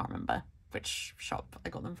from, I can't remember which shop I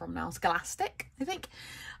got them from now, Scholastic, I think.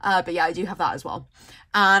 But yeah, I do have that as well.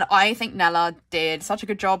 And I think Nella did such a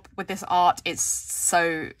good job with this art. It's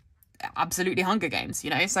so absolutely Hunger Games,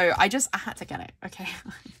 you know? So I had to get it, okay?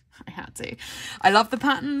 I had to. I love the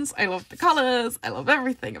patterns. I love the colours. I love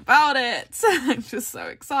everything about it. I'm just so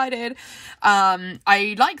excited.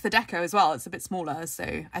 I like the deco as well. It's a bit smaller,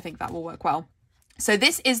 so I think that will work well. So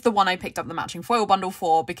this is the one I picked up the matching foil bundle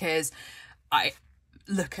for, because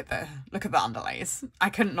look at the underlays. I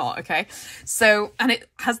couldn't not. Okay, so, and it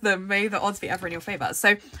has the may the odds be ever in your favor.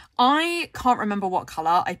 So I can't remember what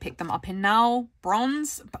color I picked them up in now.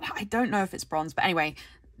 Bronze, but I don't know if it's bronze. But anyway,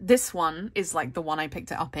 this one is like the one I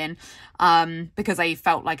picked it up in, because I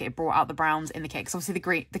felt like it brought out the browns in the kit, because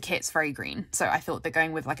obviously the kit's very green, so I thought that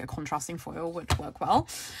going with like a contrasting foil would work well.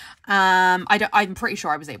 I'm pretty sure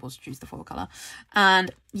I was able to choose the foil color. And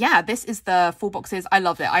yeah, this is the 4 boxes. I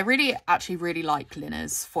loved it. I actually really like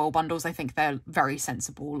Lynner's foil bundles. I think they're very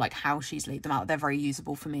sensible, like how she's laid them out. They're very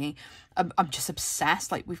usable for me. I'm just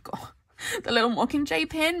obsessed. Like, we've got the little Mockingjay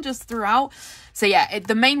pin just throughout. So yeah,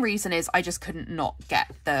 the main reason is I just couldn't not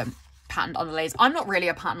get the patterned underlays. I'm not really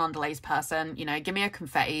a patterned underlays person, you know, give me a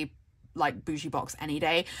confetti like bougie box any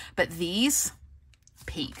day, but these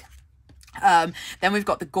peak. Then we've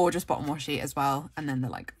got the gorgeous bottom washi as well, and then the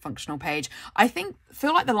like functional page.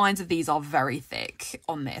 Feel like the lines of these are very thick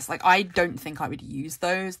on this. Like, I don't think I would use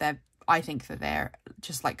those. I think that they're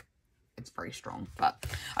just like, it's very strong, but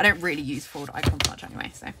I don't really use foiled icons much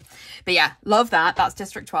anyway. So, but yeah, love that. That's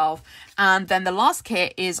District 12. And then the last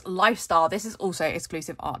kit is Lifestyle. This is also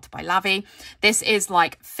exclusive art by Lavi. This is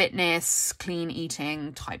like fitness, clean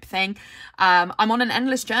eating type thing. I'm on an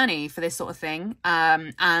endless journey for this sort of thing,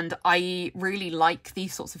 and I really like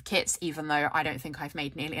these sorts of kits, even though I don't think I've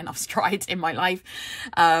made nearly enough strides in my life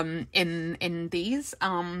in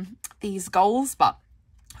these goals, but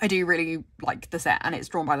I do really like the set, and it's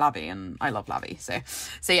drawn by Lavi, and I love Lavi.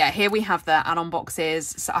 So yeah, here we have the add-on boxes.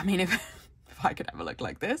 So I mean, if I could ever look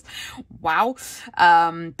like this, wow.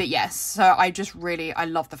 But yes, so I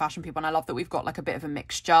love the fashion people, and I love that we've got like a bit of a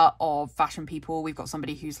mixture of fashion people. We've got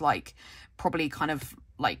somebody who's like probably kind of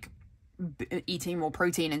like eating more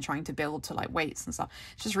protein and trying to build to like weights and stuff.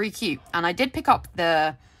 It's just really cute. And I did pick up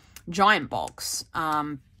the giant box,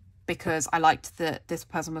 because I liked that this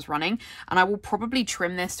person was running, and I will probably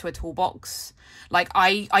trim this to a toolbox. Like,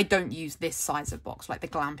 I don't use this size of box, like the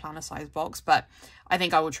Glam Planner size box, but I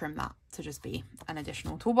think I will trim that to just be an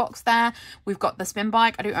additional toolbox there. We've got the spin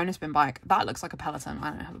bike. I do own a spin bike. That looks like a Peloton.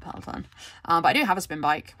 I don't have a Peloton, but I do have a spin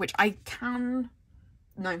bike, which I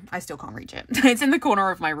still can't reach it. It's in the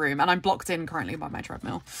corner of my room, and I'm blocked in currently by my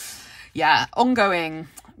treadmill. Yeah, ongoing.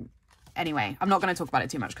 Anyway, I'm not going to talk about it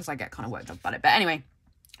too much because I get kind of worked up about it, but anyway,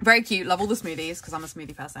 very cute. Love all the smoothies because I'm a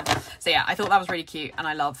smoothie person. So yeah, I thought that was really cute, and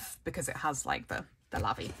I love because it has like the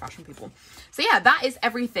Lavi fashion people. So yeah, that is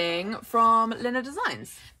everything from Lynner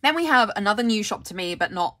Designs. Then we have another new shop to me,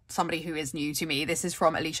 but not somebody who is new to me. This is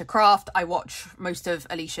from Alicia Craft. I watch most of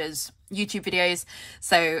Alicia's YouTube videos.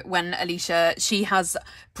 So when she has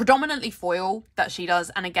predominantly foil that she does,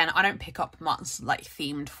 and again, I don't pick up much like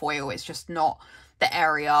themed foil. It's just not the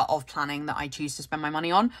area of planning that I choose to spend my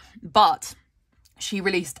money on, but she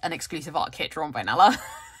released an exclusive art kit drawn by Nella.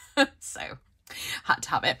 So had to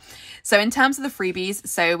have it. So in terms of the freebies,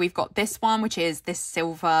 so we've got this one, which is this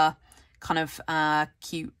silver kind of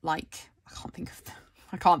cute, like, I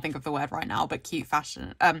can't think of the word right now, but cute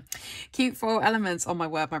fashion, cute foil elements. Oh my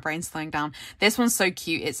word, my brain's slowing down. This one's so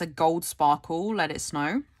cute. It's a gold sparkle, Let It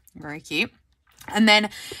Snow. Very cute. And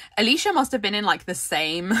then Alicia must have been in like the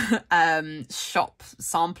same shop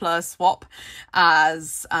sampler swap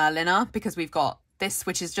as Lynner, because we've got this,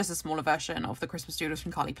 which is just a smaller version of the Christmas Doodles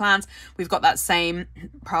from Carly Plans. We've got that same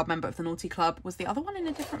proud member of the Naughty Club. Was the other one in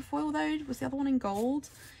a different foil though? Was the other one in gold?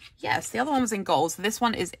 Yes, the other one was in gold. So this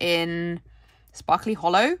one is in Sparkly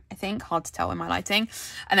Hollow, I think. Hard to tell in my lighting.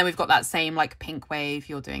 And then we've got that same like pink wave,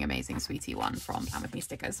 You're Doing Amazing Sweetie one from Plan With Me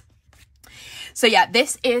stickers. So yeah,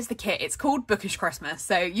 this is the kit. It's called Bookish Christmas,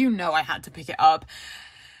 so you know I had to pick it up.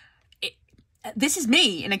 This is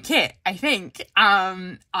me in a kit, I think.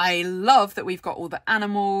 I love that we've got all the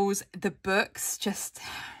animals, the books, just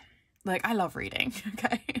like, I love reading.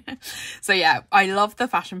 Okay. So yeah, I love the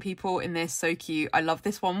fashion people in this. So cute. I love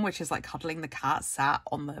this one, which is like cuddling the cat sat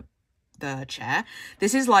on the chair.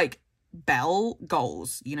 This is like Belle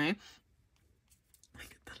goals, you know.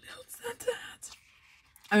 Look at the little Santa hat.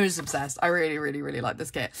 I'm just obsessed. I really, really, really like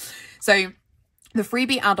this kit. So the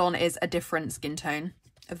freebie add-on is a different skin tone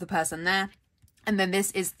of the person there. And then this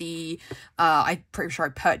is the, I'm pretty sure I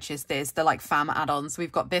purchased this, the like fam add-on. So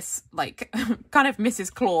we've got this like kind of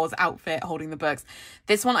Mrs. Claus outfit holding the books.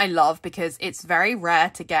 This one I love because it's very rare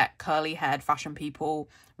to get curly haired fashion people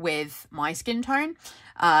with my skin tone.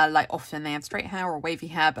 Like often they have straight hair or wavy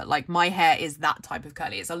hair, but like my hair is that type of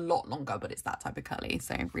curly. It's a lot longer, but it's that type of curly.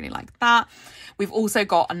 So I really like that. We've also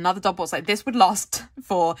got another double box. Like this would last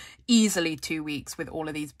for easily 2 weeks with all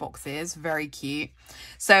of these boxes. Very cute.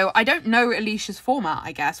 So I don't know Alicia's format,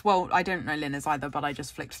 I guess. Well, I don't know Lynner's either, but I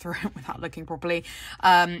just flicked through it without looking properly.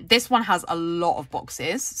 This one has a lot of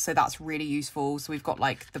boxes, so that's really useful. So we've got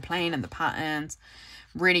like the plain and the patterns.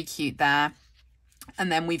 Really cute there.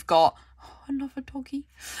 And then we've got another doggy,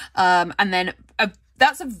 and then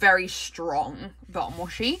that's a very strong bottom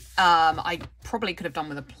washi. I probably could have done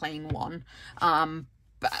with a plain one,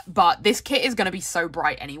 but this kit is going to be so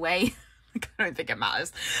bright anyway. I don't think it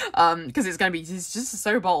matters, because it's just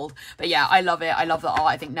so bold. But yeah, I love it. I love the art.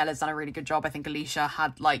 I think Nella's done a really good job. I think Alicia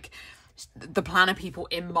had like the planner people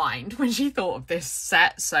in mind when she thought of this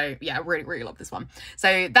set. So yeah, really love this one.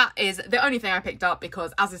 So that is the only thing I picked up,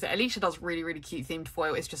 because as I said, Alicia does really cute themed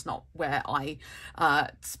foil. It's just not where I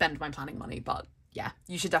spend my planning money, but yeah,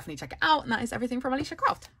 you should definitely check it out. And that is everything from Alicia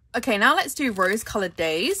Craft. Okay, now let's do rose colored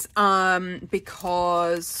Daze,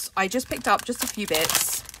 because I just picked up just a few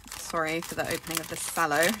bits. Sorry for the opening of this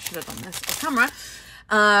sallow, should have done this off camera.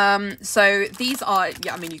 So these are,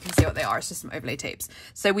 yeah, I mean, you can see what they are. It's just some overlay tapes.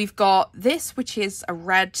 So we've got this, which is a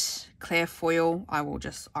red clear foil. I will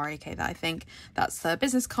just RAK that, I think. That's the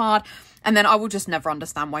business card. And then I will just never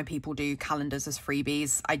understand why people do calendars as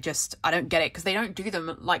freebies. I don't get it, because they don't do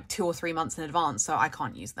them like 2 or 3 months in advance. So I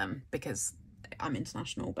can't use them because I'm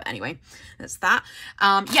international. But anyway, that's that.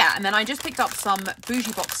 Yeah, and then I just picked up some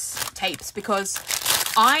bougie box tapes because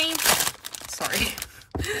sorry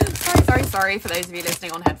for those of you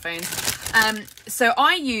listening on headphones. So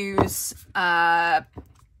I use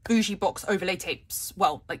bougie box overlay tapes.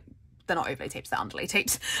 Well, like, they're not overlay tapes, they're underlay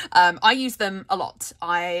tapes. I use them a lot.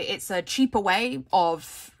 It's a cheaper way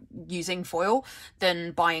of using foil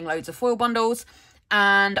than buying loads of foil bundles,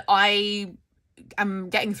 and I am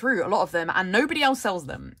getting through a lot of them, and nobody else sells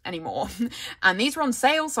them anymore. And these are on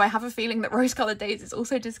sale, so I have a feeling that Rose Colored Daze is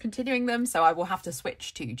also discontinuing them, so I will have to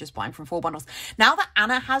switch to just buying from foil bundles. Now that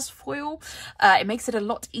Anna has foil, it makes it a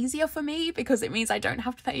lot easier for me, because it means I don't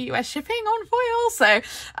have to pay US shipping on foil. So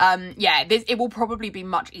yeah, it will probably be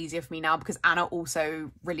much easier for me now, because Anna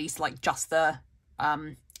also released like just the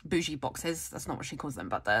bougie boxes, that's not what she calls them,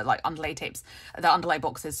 but the like underlay tapes, the underlay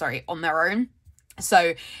boxes, sorry, on their own.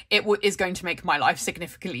 So it is going to make my life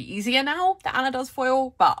significantly easier now that Anna does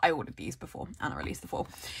foil, but I ordered these before Anna released the foil.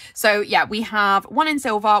 So yeah, we have one in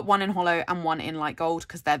silver, one in hollow, and one in light gold,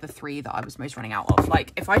 because they're the 3 that I was most running out of.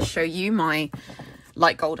 Like, if I show you my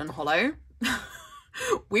light gold and hollow,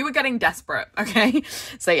 we were getting desperate, okay?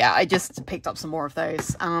 So yeah, I just picked up some more of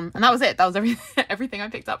those, and that was it. That was everything I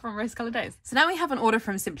picked up from Rose Colored Daze. So now we have an order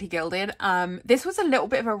from Simply Gilded. This was a little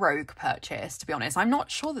bit of a rogue purchase, to be honest. I'm not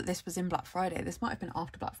sure that this was in Black Friday. This might have been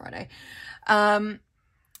after Black Friday.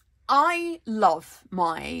 I love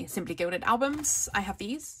my Simply Gilded albums. I have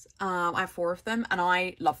these. I have 4 of them, and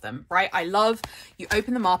I love them, right? I love, you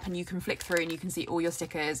open them up and you can flick through and you can see all your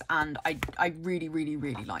stickers, and I really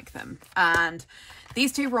like them. And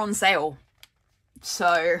these 2 were on sale,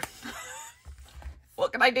 so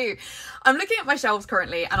what can I do? I'm looking at my shelves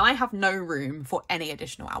currently, and I have no room for any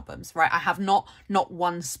additional albums, right? I have not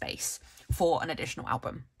one space for an additional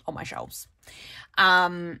album on my shelves.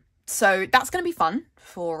 So that's going to be fun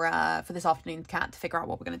for this afternoon, Cat, to figure out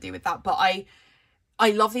what we're going to do with that. But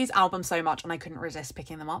I love these albums so much, and I couldn't resist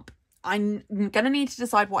picking them up. I'm going to need to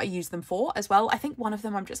decide what I use them for as well. I think one of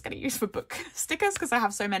them I'm just going to use for book stickers, because I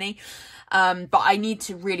have so many. But I need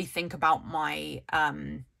to really think about my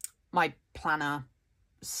my planner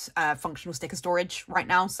functional sticker storage right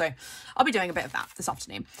now, so I'll be doing a bit of that this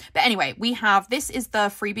afternoon. But anyway, we have, this is the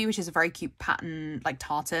freebie, which is a very cute pattern, like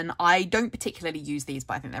tartan. I don't particularly use these,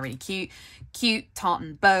 but I think they're really cute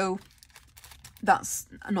tartan bow. That's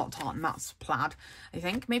not tartan, that's plaid, I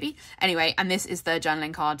think, maybe. Anyway, and this is the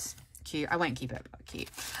journaling card. Cute. I won't keep it, but cute.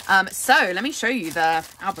 So let me show you the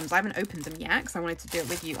albums. I haven't opened them yet, because I wanted to do it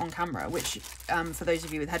with you on camera, which for those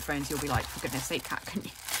of you with headphones, you'll be like, for goodness sake, Kat,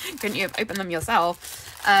 couldn't you have opened them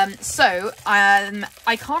yourself? I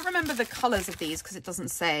can't remember the colours of these, because it doesn't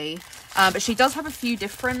say, but she does have a few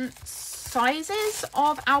different sizes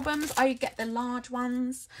of albums. I get the large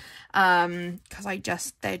ones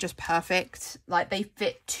because they're just perfect. Like, they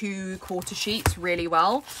fit 2 quarter sheets really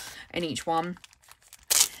well in each one.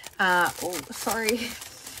 Oh, sorry.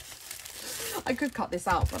 I could cut this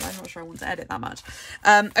out, but I'm not sure I want to edit that much.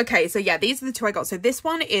 Okay, so yeah, these are the two I got. So this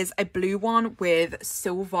one is a blue one with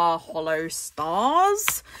silver hollow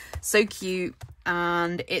stars. So cute.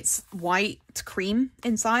 And it's white cream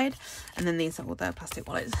inside, and then these are all the plastic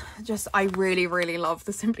wallets. Just, I really love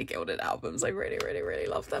the Simply Gilded albums. I really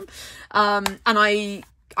love them. And I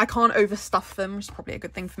can't overstuff them, which is probably a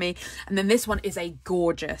good thing for me. And then this one is a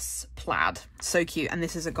gorgeous plaid, so cute, and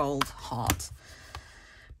this is a gold heart,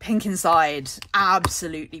 pink inside,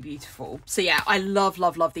 absolutely beautiful. So yeah, I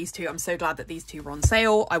love these two. I'm so glad that these two were on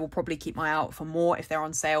sale. I will probably keep my eye out for more if they're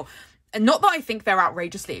on sale. And not that I think they're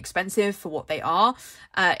outrageously expensive for what they are.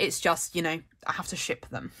 It's just, you know, I have to ship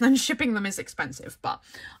them, and shipping them is expensive, but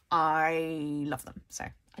I love them. So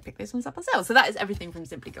I picked these ones up on sale. So that is everything from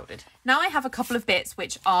Simply Gilded. Now I have a couple of bits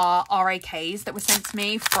which are RAKs that were sent to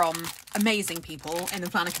me from amazing people in the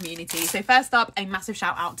planner community. So first up, a massive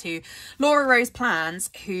shout out to Laura Rose Plans,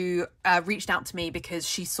 who reached out to me because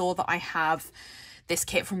she saw that I have this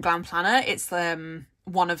kit from Glam Planner. It's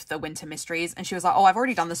one of the winter mysteries, and she was like, oh, I've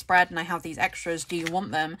already done the spread and I have these extras, do you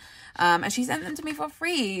want them? And she sent them to me for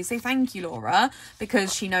free. So thank you, Laura,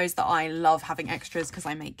 because she knows that I love having extras because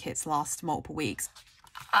I make kits last multiple weeks.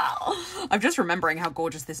 Oh, I'm just remembering how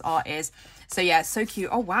gorgeous this art is. So yeah, so cute.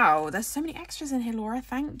 Oh wow, there's so many extras in here, Laura.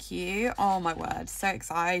 Thank you. Oh my word, so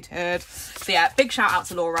excited. So yeah, big shout out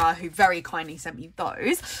to Laura, who very kindly sent me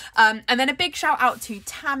those. And then a big shout out to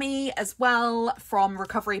Tammy as well from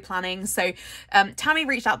Recovery Planning. So Tammy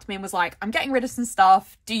reached out to me and was like, I'm getting rid of some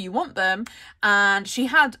stuff, do you want them? And she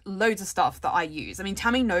had loads of stuff that I use. I mean,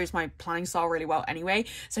 Tammy knows my planning style really well anyway,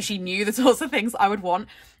 so she knew the sorts of things I would want.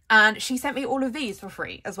 And she sent me all of these for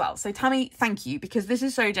free as well. So Tammy, thank you, because this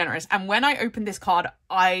is so generous. And when I opened this card,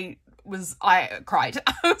 I cried.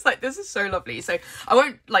 I was like, this is so lovely. So I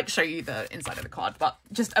won't like show you the inside of the card, but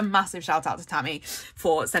just a massive shout out to Tammy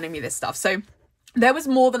for sending me this stuff. So there was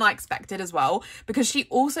more than I expected as well, because she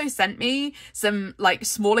also sent me some like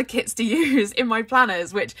smaller kits to use in my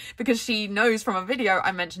planners, which, because she knows from a video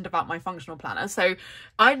I mentioned about my functional planner. So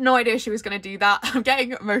I had no idea she was going to do that. I'm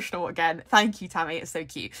getting emotional again. Thank you, Tammy. It's so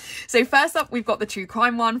cute. So first up, we've got the true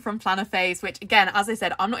crime one from Plannerface, which again, as I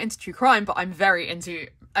said, I'm not into true crime, but I'm very into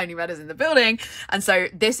Only Murders in the Building. And so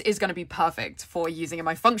this is going to be perfect for using in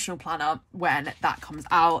my functional planner when that comes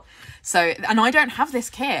out. So, and I don't have this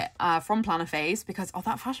kit from Plannerface because, oh,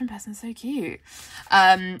 that fashion person's so cute.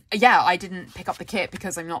 Yeah, I didn't pick up the kit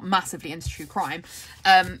because I'm not massively into true crime.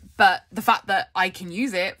 But the fact that I can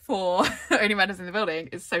use it for Only Murders in the Building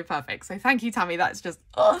is so perfect. So thank you, Tammy. That's just,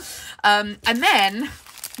 oh. And then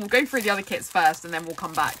we'll go through the other kits first, and then we'll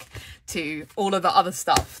come back to all of the other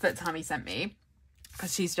stuff that Tammy sent me,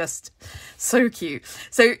 because she's just so cute.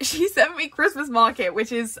 So she sent me Christmas Market,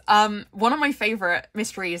 which is one of my favourite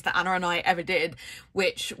mysteries that Anna and I ever did,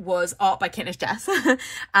 which was art by Kitnish Jess.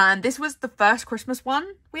 And this was the first Christmas one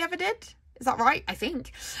we ever did. Is that right? I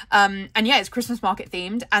think. And yeah, it's Christmas Market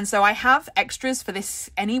themed. And so I have extras for this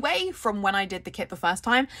anyway from when I did the kit the first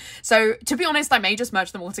time. So to be honest, I may just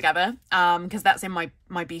merge them all together because that's in my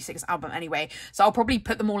B6 album anyway. So I'll probably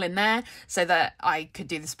put them all in there so that I could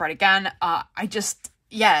do the spread again.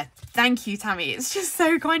 Yeah, thank you, Tammy. It's just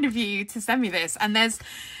so kind of you to send me this. And there's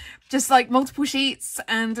just like multiple sheets,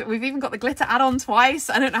 and we've even got the glitter add-on twice.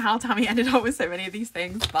 I don't know how Tammy ended up with so many of these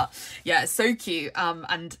things, but yeah, it's so cute.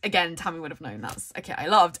 And again, Tammy would have known that's a kit I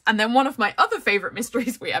loved. And then one of my other favorite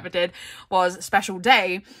mysteries we ever did was Special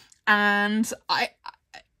Day. And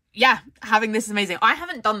yeah, having this is amazing. I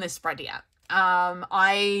haven't done this spread yet.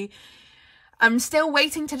 I'm still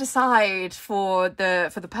waiting to decide for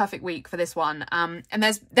the perfect week for this one. And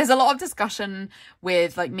there's a lot of discussion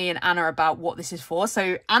with like me and Anna about what this is for.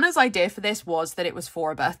 So Anna's idea for this was that it was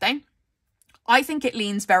for a birthday. I think it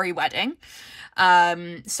leans very wedding.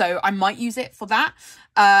 So I might use it for that.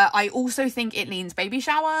 I also think it leans baby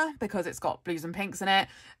shower because it's got blues and pinks in it.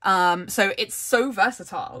 So it's so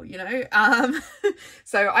versatile, you know?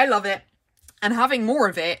 So I love it. And having more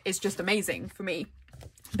of it is just amazing for me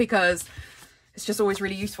because it's just always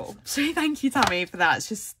really useful. So thank you, Tammy, for that. It's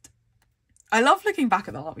just, I love looking back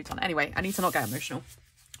at the art we've done. Anyway, I need to not get emotional.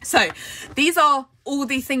 So these are all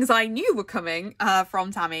the things I knew were coming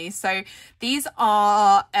from Tammy. So these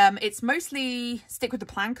are, it's mostly Stick with the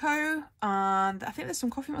Plan Co. and I think there's some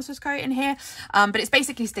Coffee Monsters Co in here, but it's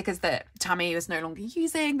basically stickers that Tammy is no longer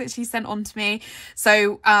using that she sent on to me.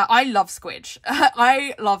 So I love Squidge.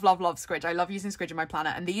 I love Squidge. I love using Squidge in my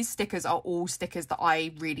planner, and these stickers are all stickers that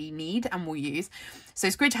I really need and will use. So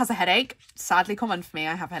Squidge has a headache, sadly common for me.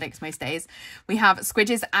 I have headaches most days. We have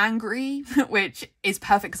Squidge's angry, which is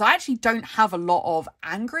perfect because I actually don't have a lot of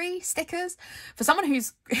angry stickers. For someone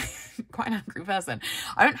who's quite an angry person,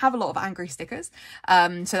 I don't have a lot of angry stickers,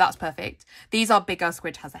 so that's perfect. These are bigger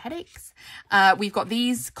Squidge has a headaches. We've got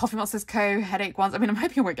these Coffee Monsters Co headache ones. I mean, I'm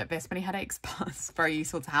hoping I won't get this many headaches, but it's very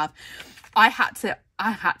useful to have. I had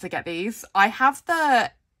to get these. I have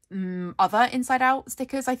the other Inside Out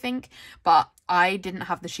stickers, I think, but I didn't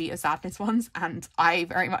have the Sheet of Sadness ones, and I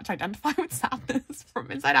very much identify with sadness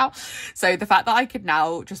from Inside Out. So the fact that I could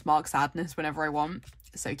now just mark sadness whenever I want,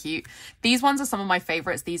 so cute. These ones are some of my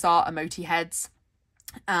favorites. These are emoji heads,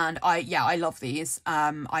 and I love these.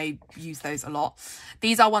 I use those a lot.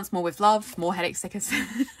 These are Once More With Love, more headache stickers.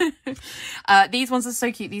 These ones are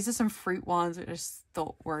so cute. These are some fruit ones which I just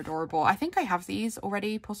thought were adorable. I think I have these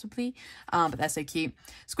already, possibly, but they're so cute.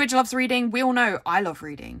 Squidge loves reading. We all know I love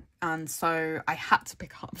reading, and so I had to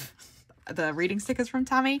pick up the reading stickers from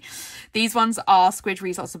Tammy. These ones are Squidge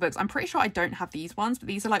reads lots of books. I'm pretty sure I don't have these ones, but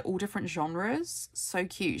these are like all different genres. So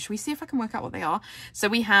cute. Should we see if I can work out what they are? So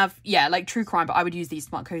we have, yeah, like true crime, but I would use these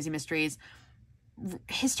smart cozy mysteries,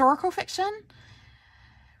 historical fiction,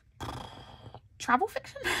 travel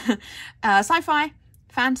fiction, sci-fi,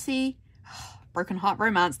 fantasy, broken heart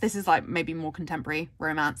romance. This is like maybe more contemporary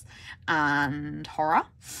romance, and horror.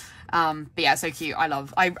 But yeah, so cute.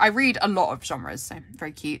 I read a lot of genres, so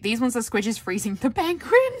very cute. These ones are Squidge's Freezing the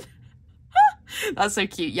Penguin. That's so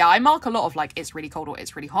cute. Yeah, I mark a lot of like it's really cold or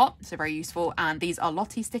it's really hot, so very useful. And these are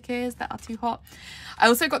Lottie stickers that are too hot. I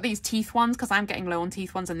also got these teeth ones because I'm getting low on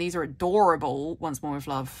teeth ones, and these are adorable. Once More With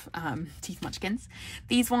Love teeth munchkins.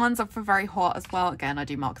 These ones are for very hot as well. Again, I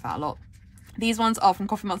do mark that a lot. These ones are from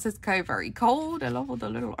Coffee Monsters Co. Very cold. I love all the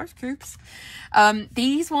little ice cubes.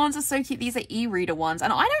 These ones are so cute. These are e-reader ones,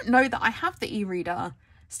 and I don't know that I have the e-reader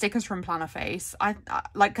stickers from Plannerface. I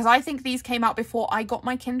like, because I think these came out before I got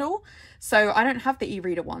my Kindle, so I don't have the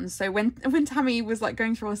e-reader ones. So when Tammy was like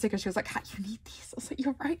going through all the stickers, she was like, you need these. I was like,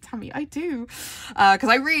 you're right, Tammy, I do, because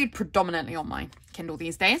I read predominantly on my Kindle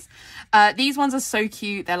these days. These ones are so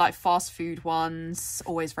cute. They're like fast food ones,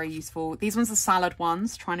 always very useful. These ones are salad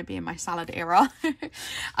ones, trying to be in my salad era.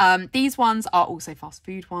 These ones are also fast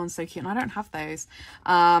food ones, so cute, and I don't have those.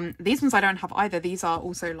 These ones I don't have either. These are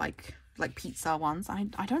also like pizza ones.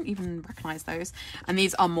 I don't even recognize those. And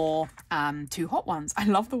these are more too hot ones. I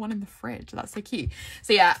love the one in the fridge. That's so cute.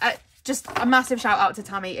 So yeah, just a massive shout out to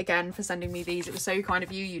Tammy again for sending me these. It was so kind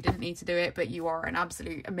of you. You didn't need to do it, but you are an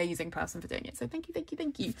absolute amazing person for doing it. So thank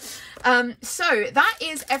you. So that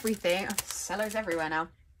is everything. Oh, cellos everywhere now.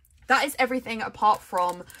 That is everything apart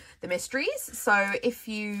from the mysteries. So if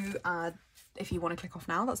you want to click off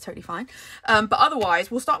now, that's totally fine. But otherwise,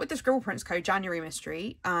 we'll start with the Scribble Prints Co. January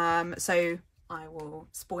Mystery. So I will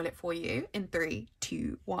spoil it for you in 3,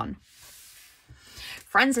 2, 1.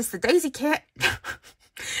 Friends, it's the Daisy kit.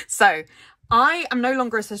 So I am no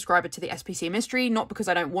longer a subscriber to the SPC Mystery, not because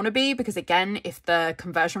I don't want to be, because again, if the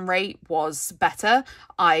conversion rate was better,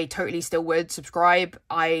 I totally still would subscribe.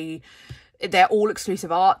 They're all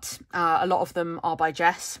exclusive art. A lot of them are by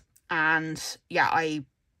Jess, and yeah,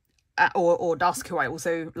 or Dusk, who I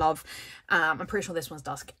also love. I'm pretty sure this one's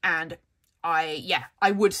Dusk, and I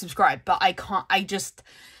would subscribe, but I can't.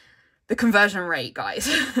 The conversion rate, guys,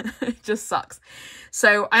 it just sucks.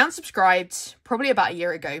 So I unsubscribed probably about a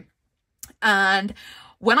year ago, and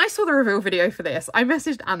when I saw the reveal video for this, I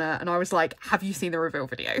messaged Anna and I was like, have you seen the reveal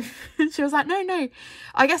video? And she was like, no,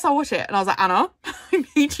 I guess I'll watch it. And I was like, Anna, I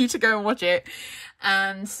need you to go and watch it.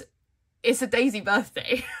 And it's a Daisy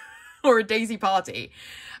birthday or a Daisy party.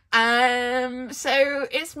 So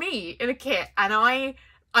it's me in a kit, and I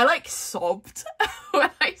like sobbed when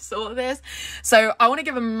I saw this. So I want to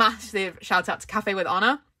give a massive shout out to Cafe with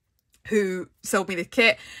Anna, who sold me this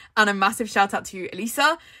kit, and a massive shout out to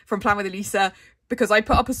Elisa from Plan with Elisa, because I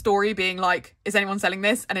put up a story being like, is anyone selling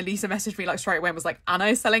this? And Elisa messaged me like straight away and was like, Anna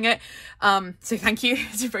is selling it. So thank you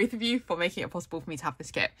to both of you for making it possible for me to have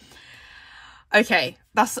this kit. Okay,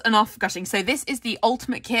 that's enough gushing. So this is the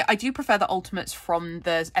ultimate kit. I do prefer the ultimates from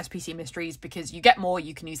the SPC Mysteries because you get more,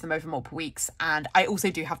 you can use them over multiple weeks. And I also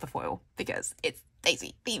do have the foil because it's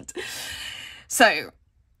Daisy themed. So,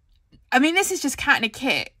 I mean, this is just cat in a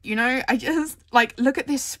kit, you know? I just, like, look at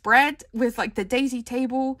this spread with, like, the Daisy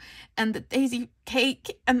table and the Daisy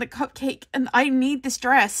cake and the cupcake. And I need this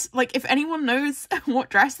dress. Like, if anyone knows what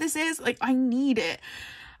dress this is, like, I need it.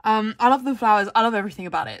 I love the flowers. I love everything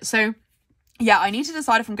about it. So yeah, I need to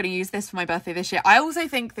decide if I'm going to use this for my birthday this year. I also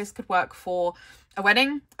think this could work for a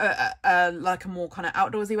wedding, like a more kind of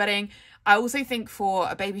outdoorsy wedding. I also think for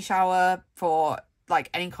a baby shower, for like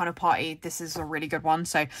any kind of party, this is a really good one.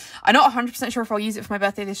 So I'm not 100% sure if I'll use it for my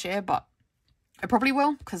birthday this year, but I probably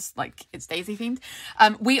will, because like it's Daisy themed.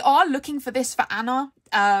 We are looking for this for Anna.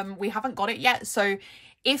 We haven't got it yet. So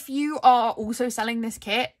if you are also selling this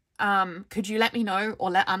kit, could you let me know,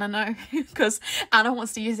 or let Anna know, because Anna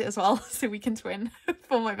wants to use it as well, so we can twin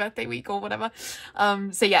for my birthday week or whatever.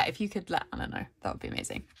 So yeah, if you could let Anna know, that would be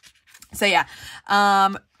amazing. So yeah,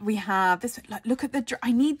 we have this, like, look at the,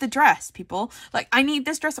 I need the dress, people. Like, I need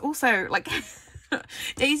this dress also, like,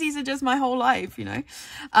 daisies are just my whole life, you know.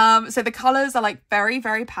 So the colors are like very,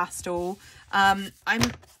 very pastel. I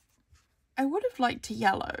would have liked a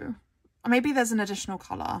yellow. Maybe there's an additional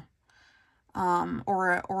color,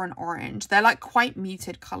 or an orange. They're like quite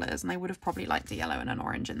muted colors, and I would have probably liked a yellow and an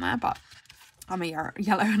orange in there, but I'm a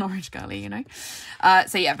yellow and orange girly, you know.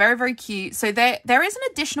 So yeah, very, very cute. So there is an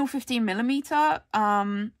additional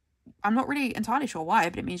 15mm. I'm not really entirely sure why,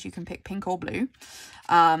 but it means you can pick pink or blue.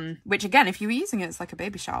 Which again, if you were using it as like a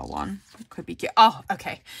baby shower one, it could be cute. Oh,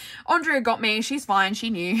 okay. Andrea got me. She's fine. She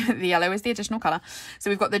knew the yellow is the additional color. So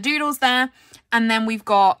we've got the doodles there, and then we've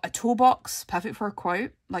got a toolbox, perfect for a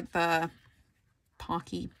quote, like the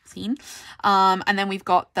parky scene. And then we've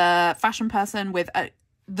got the fashion person with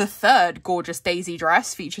the third gorgeous Daisy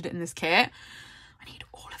dress featured in this kit. I need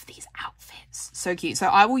all of these outfits. So cute. So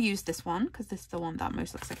I will use this one because this is the one that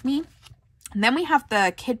most looks like me. And then we have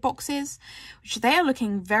the kid boxes, which they are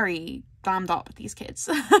looking very glammed up, these kids.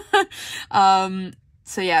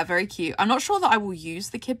 So yeah, very cute. I'm not sure that I will use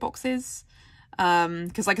the kid boxes,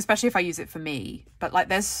 because like, especially if I use it for me, but like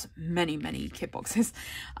there's many kid boxes.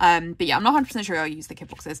 But yeah, I'm not 100% sure I'll use the kid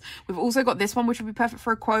boxes. We've also got this one, which would be perfect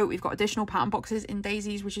for a quote. We've got additional pattern boxes in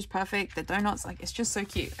Daisies, which is perfect. The donuts, like, it's just so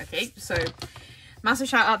cute. Okay, so massive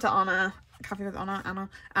shout out to Anna, Cafe with Anna,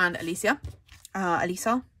 and Alicia.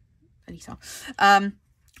 Elisa.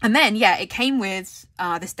 And then yeah, it came with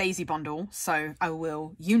this Daisy bundle, so I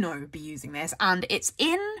will, you know, be using this, and it's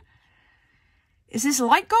in, is this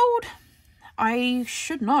light gold? I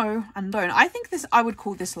should know and don't. I think this, I would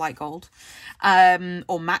call this light gold,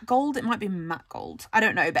 or matte gold. It might be matte gold, I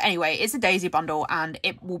don't know, but anyway, it's a Daisy bundle and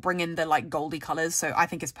it will bring in the like goldy colors, so I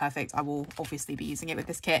think it's perfect. I will obviously be using it with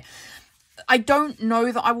this kit. I don't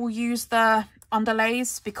know that I will use the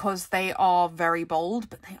underlays because they are very bold,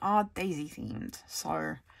 but they are Daisy themed,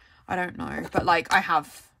 so I don't know. But like, I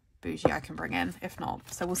have bougie I can bring in if not,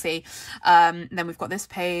 so we'll see. Then we've got this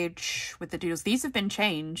page with the doodles. These have been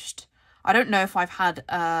changed. I don't know if I've had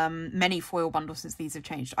many foil bundles since these have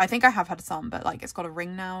changed. I think I have had some, but like, it's got a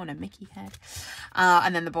ring now and a Mickey head.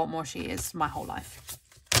 And then the bottom washi is my whole life.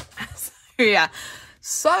 So yeah,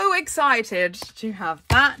 so excited to have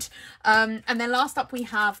that. And then last up we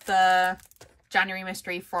have the January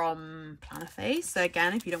Mystery from Plannerface. So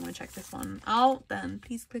again, if you don't want to check this one out, then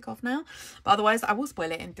please click off now. But otherwise, I will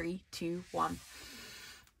spoil it in 3, 2, 1.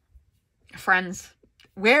 Friends,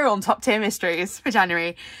 we're on top tier mysteries for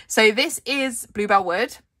January. So this is Bluebell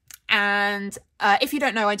Wood. And if you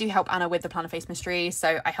don't know, I do help Anna with the Plannerface mystery.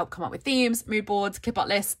 So I help come up with themes, mood boards, clip art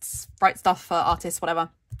lists, write stuff for artists, whatever.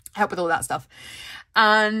 Help with all that stuff.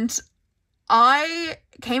 And I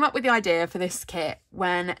came up with the idea for this kit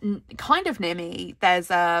when kind of near me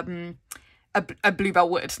there's a bluebell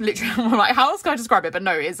wood. Literally, I'm like, how else can I describe it? But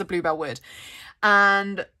no, it's a bluebell wood.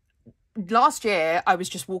 And last year I was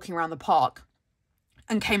just walking around the park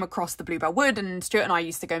and came across the bluebell wood, and Stuart and I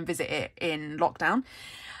used to go and visit it in lockdown.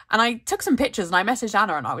 And I took some pictures and I messaged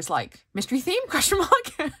Anna and I was like, mystery theme, ?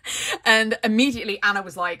 And immediately Anna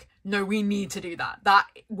was like, no, we need to do that. That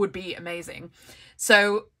would be amazing.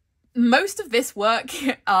 So most of this work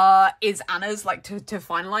is Anna's, like to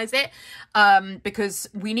finalize it, because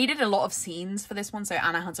we needed a lot of scenes for this one. So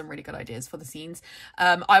Anna had some really good ideas for the scenes.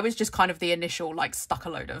 I was just kind of the initial, like, stuck a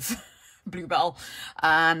load of bluebell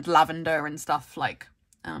and lavender and stuff, like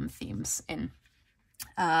themes in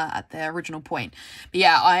at the original point. But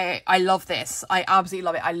yeah, I love this. I absolutely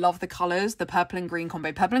love it. I love the colors, the purple and green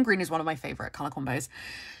combo. Purple and green is one of my favorite color combos.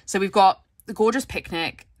 So we've got the gorgeous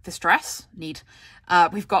picnic, this dress, neat.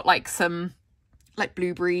 We've got like some like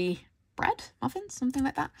blueberry bread muffins, something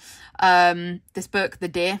like that. This book, the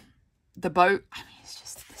deer, the boat. I mean, it's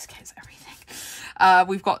just, this kit's everything.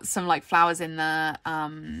 We've got some like flowers in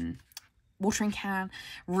the watering can,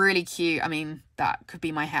 really cute. I mean, that could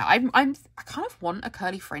be my hair. I kind of want a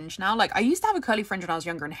curly fringe now. Like, I used to have a curly fringe when I was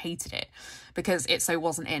younger and hated it because it so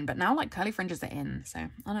wasn't in, but now like curly fringes are in, so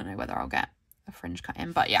I don't know whether I'll get a fringe cut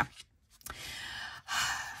in, but yeah.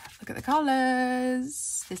 Look at the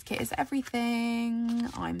colours. This kit is everything.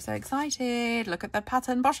 I'm so excited. Look at the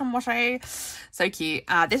pattern bottom washi. So cute.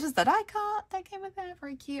 This was the die cut that came with it.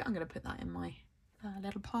 Very cute. I'm going to put that in my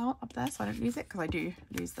little pile up there so I don't lose it, because I do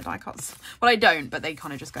lose the die cuts. Well, I don't, but they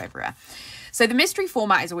kind of just go everywhere. So the mystery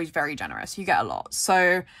format is always very generous. You get a lot.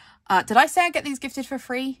 So did I say I get these gifted for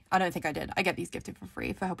free? I don't think I did. I get these gifted for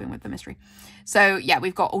free for helping with the mystery. So yeah,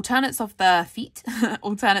 we've got alternates of the feet,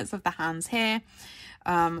 alternates of the hands here.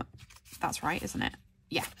 That's right, isn't it?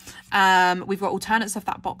 Yeah. We've got alternates of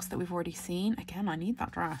that box that we've already seen. Again, I need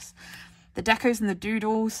that dress. The decos and the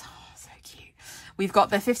doodles. Oh, so cute. We've got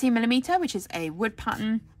the 15mm, which is a wood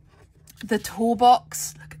pattern. The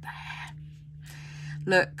toolbox. Look at the hair.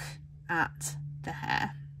 Look at the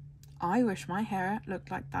hair. I wish my hair looked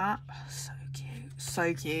like that. Oh, so cute.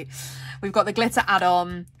 So cute. We've got the glitter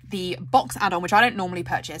add-on, the box add-on, which I don't normally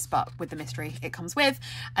purchase, but with the mystery it comes with.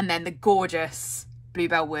 And then the gorgeous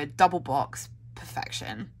Bluebell Wood double box.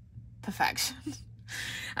 Perfection.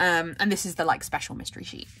 And this is the like special mystery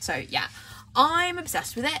sheet. So yeah, I'm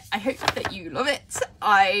obsessed with it. I hope that you love it.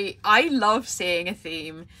 I love seeing a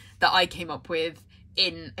theme that I came up with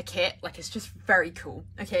in a kit. Like, it's just very cool.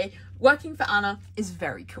 Okay, working for Anna is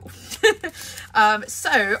very cool.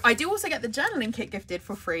 So I do also get the journaling kit gifted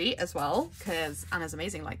for free as well, because Anna's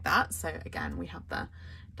amazing like that. So again, we have the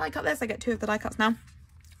die cut there, so I get 2 of the die cuts now.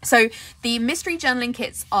 So the mystery journaling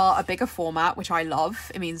kits are a bigger format, which I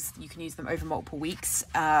love. It means you can use them over multiple weeks,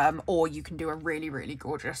 or you can do a really, really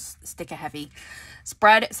gorgeous sticker heavy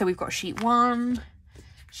spread. So we've got sheet 1,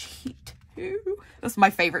 sheet 2. That's my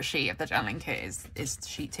favorite sheet of the journaling kit is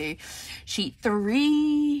sheet 2. Sheet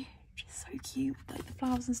 3, which is so cute with like the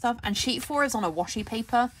flowers and stuff. And sheet 4 is on a washi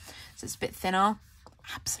paper, so it's a bit thinner.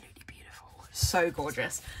 Absolutely beautiful. So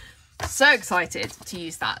gorgeous. So excited to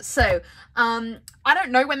use that. So I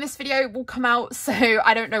don't know when this video will come out, so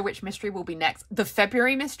I don't know which mystery will be next. The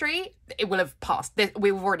February mystery, it will have passed.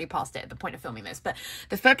 We've already passed it at the point of filming this, but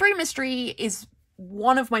the February mystery is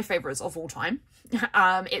one of my favorites of all time.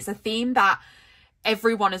 It's a theme that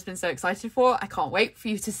everyone has been so excited for. I can't wait for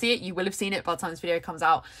you to see it. You will have seen it by the time this video comes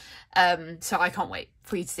out, so I can't wait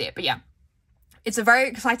for you to see it. But yeah, it's a very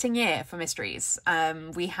exciting year for mysteries.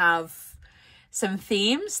 We have some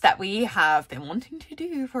themes that we have been wanting to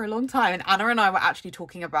do for a long time, and Anna and I were actually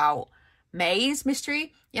talking about May's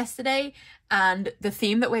mystery yesterday, and the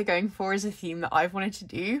theme that we're going for is a theme that I've wanted to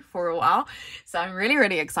do for a while, so I'm really,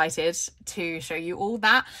 really excited to show you all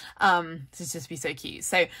that. This just be so cute.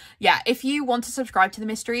 So yeah, if you want to subscribe to the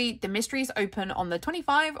mysteries open on the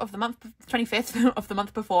 25th of the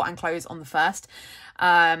month before and close on the 1st,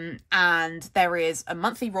 and there is a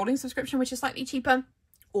monthly rolling subscription, which is slightly cheaper,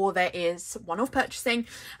 or there is one-off purchasing,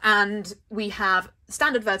 and we have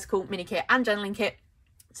standard vertical, mini kit and journaling kit,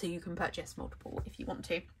 so you can purchase multiple if you want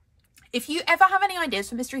to. If you ever have any ideas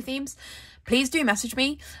for mystery themes, please do message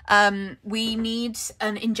me. We need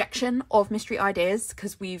an injection of mystery ideas,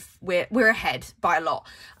 because we're ahead by a lot,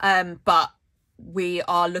 but we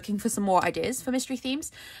are looking for some more ideas for mystery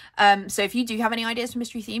themes. So if you do have any ideas for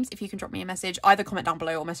mystery themes, if you can drop me a message, either comment down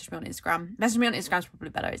below or message me on Instagram. Message me on Instagram is probably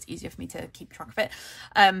better. It's easier for me to keep track of it.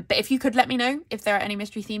 But if you could let me know if there are any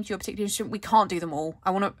mystery themes you're particularly interested in. We can't do them all.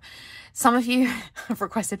 Some of you have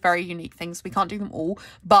requested very unique things. We can't do them all,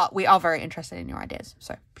 but we are very interested in your ideas,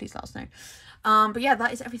 so please let us know. But yeah,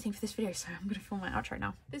 that is everything for this video, so I'm gonna film my outro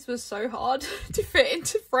now. This was so hard to fit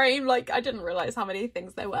into frame. Like, I didn't realize how many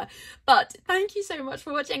things there were, but thank you so much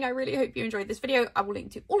for watching. I really hope you enjoyed this video. I will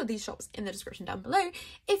link to all of these shops in the description down below.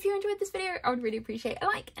 If you enjoyed this video, I would really appreciate a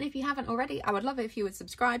like, and if you haven't already, I would love it if you would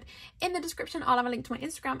subscribe. In the description, I'll have a link to my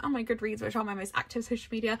Instagram and my Goodreads, which are my most active social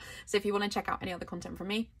media, so if you want to check out any other content from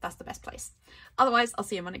me, that's the best place. Otherwise, I'll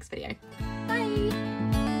see you in my next video.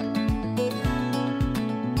 Bye!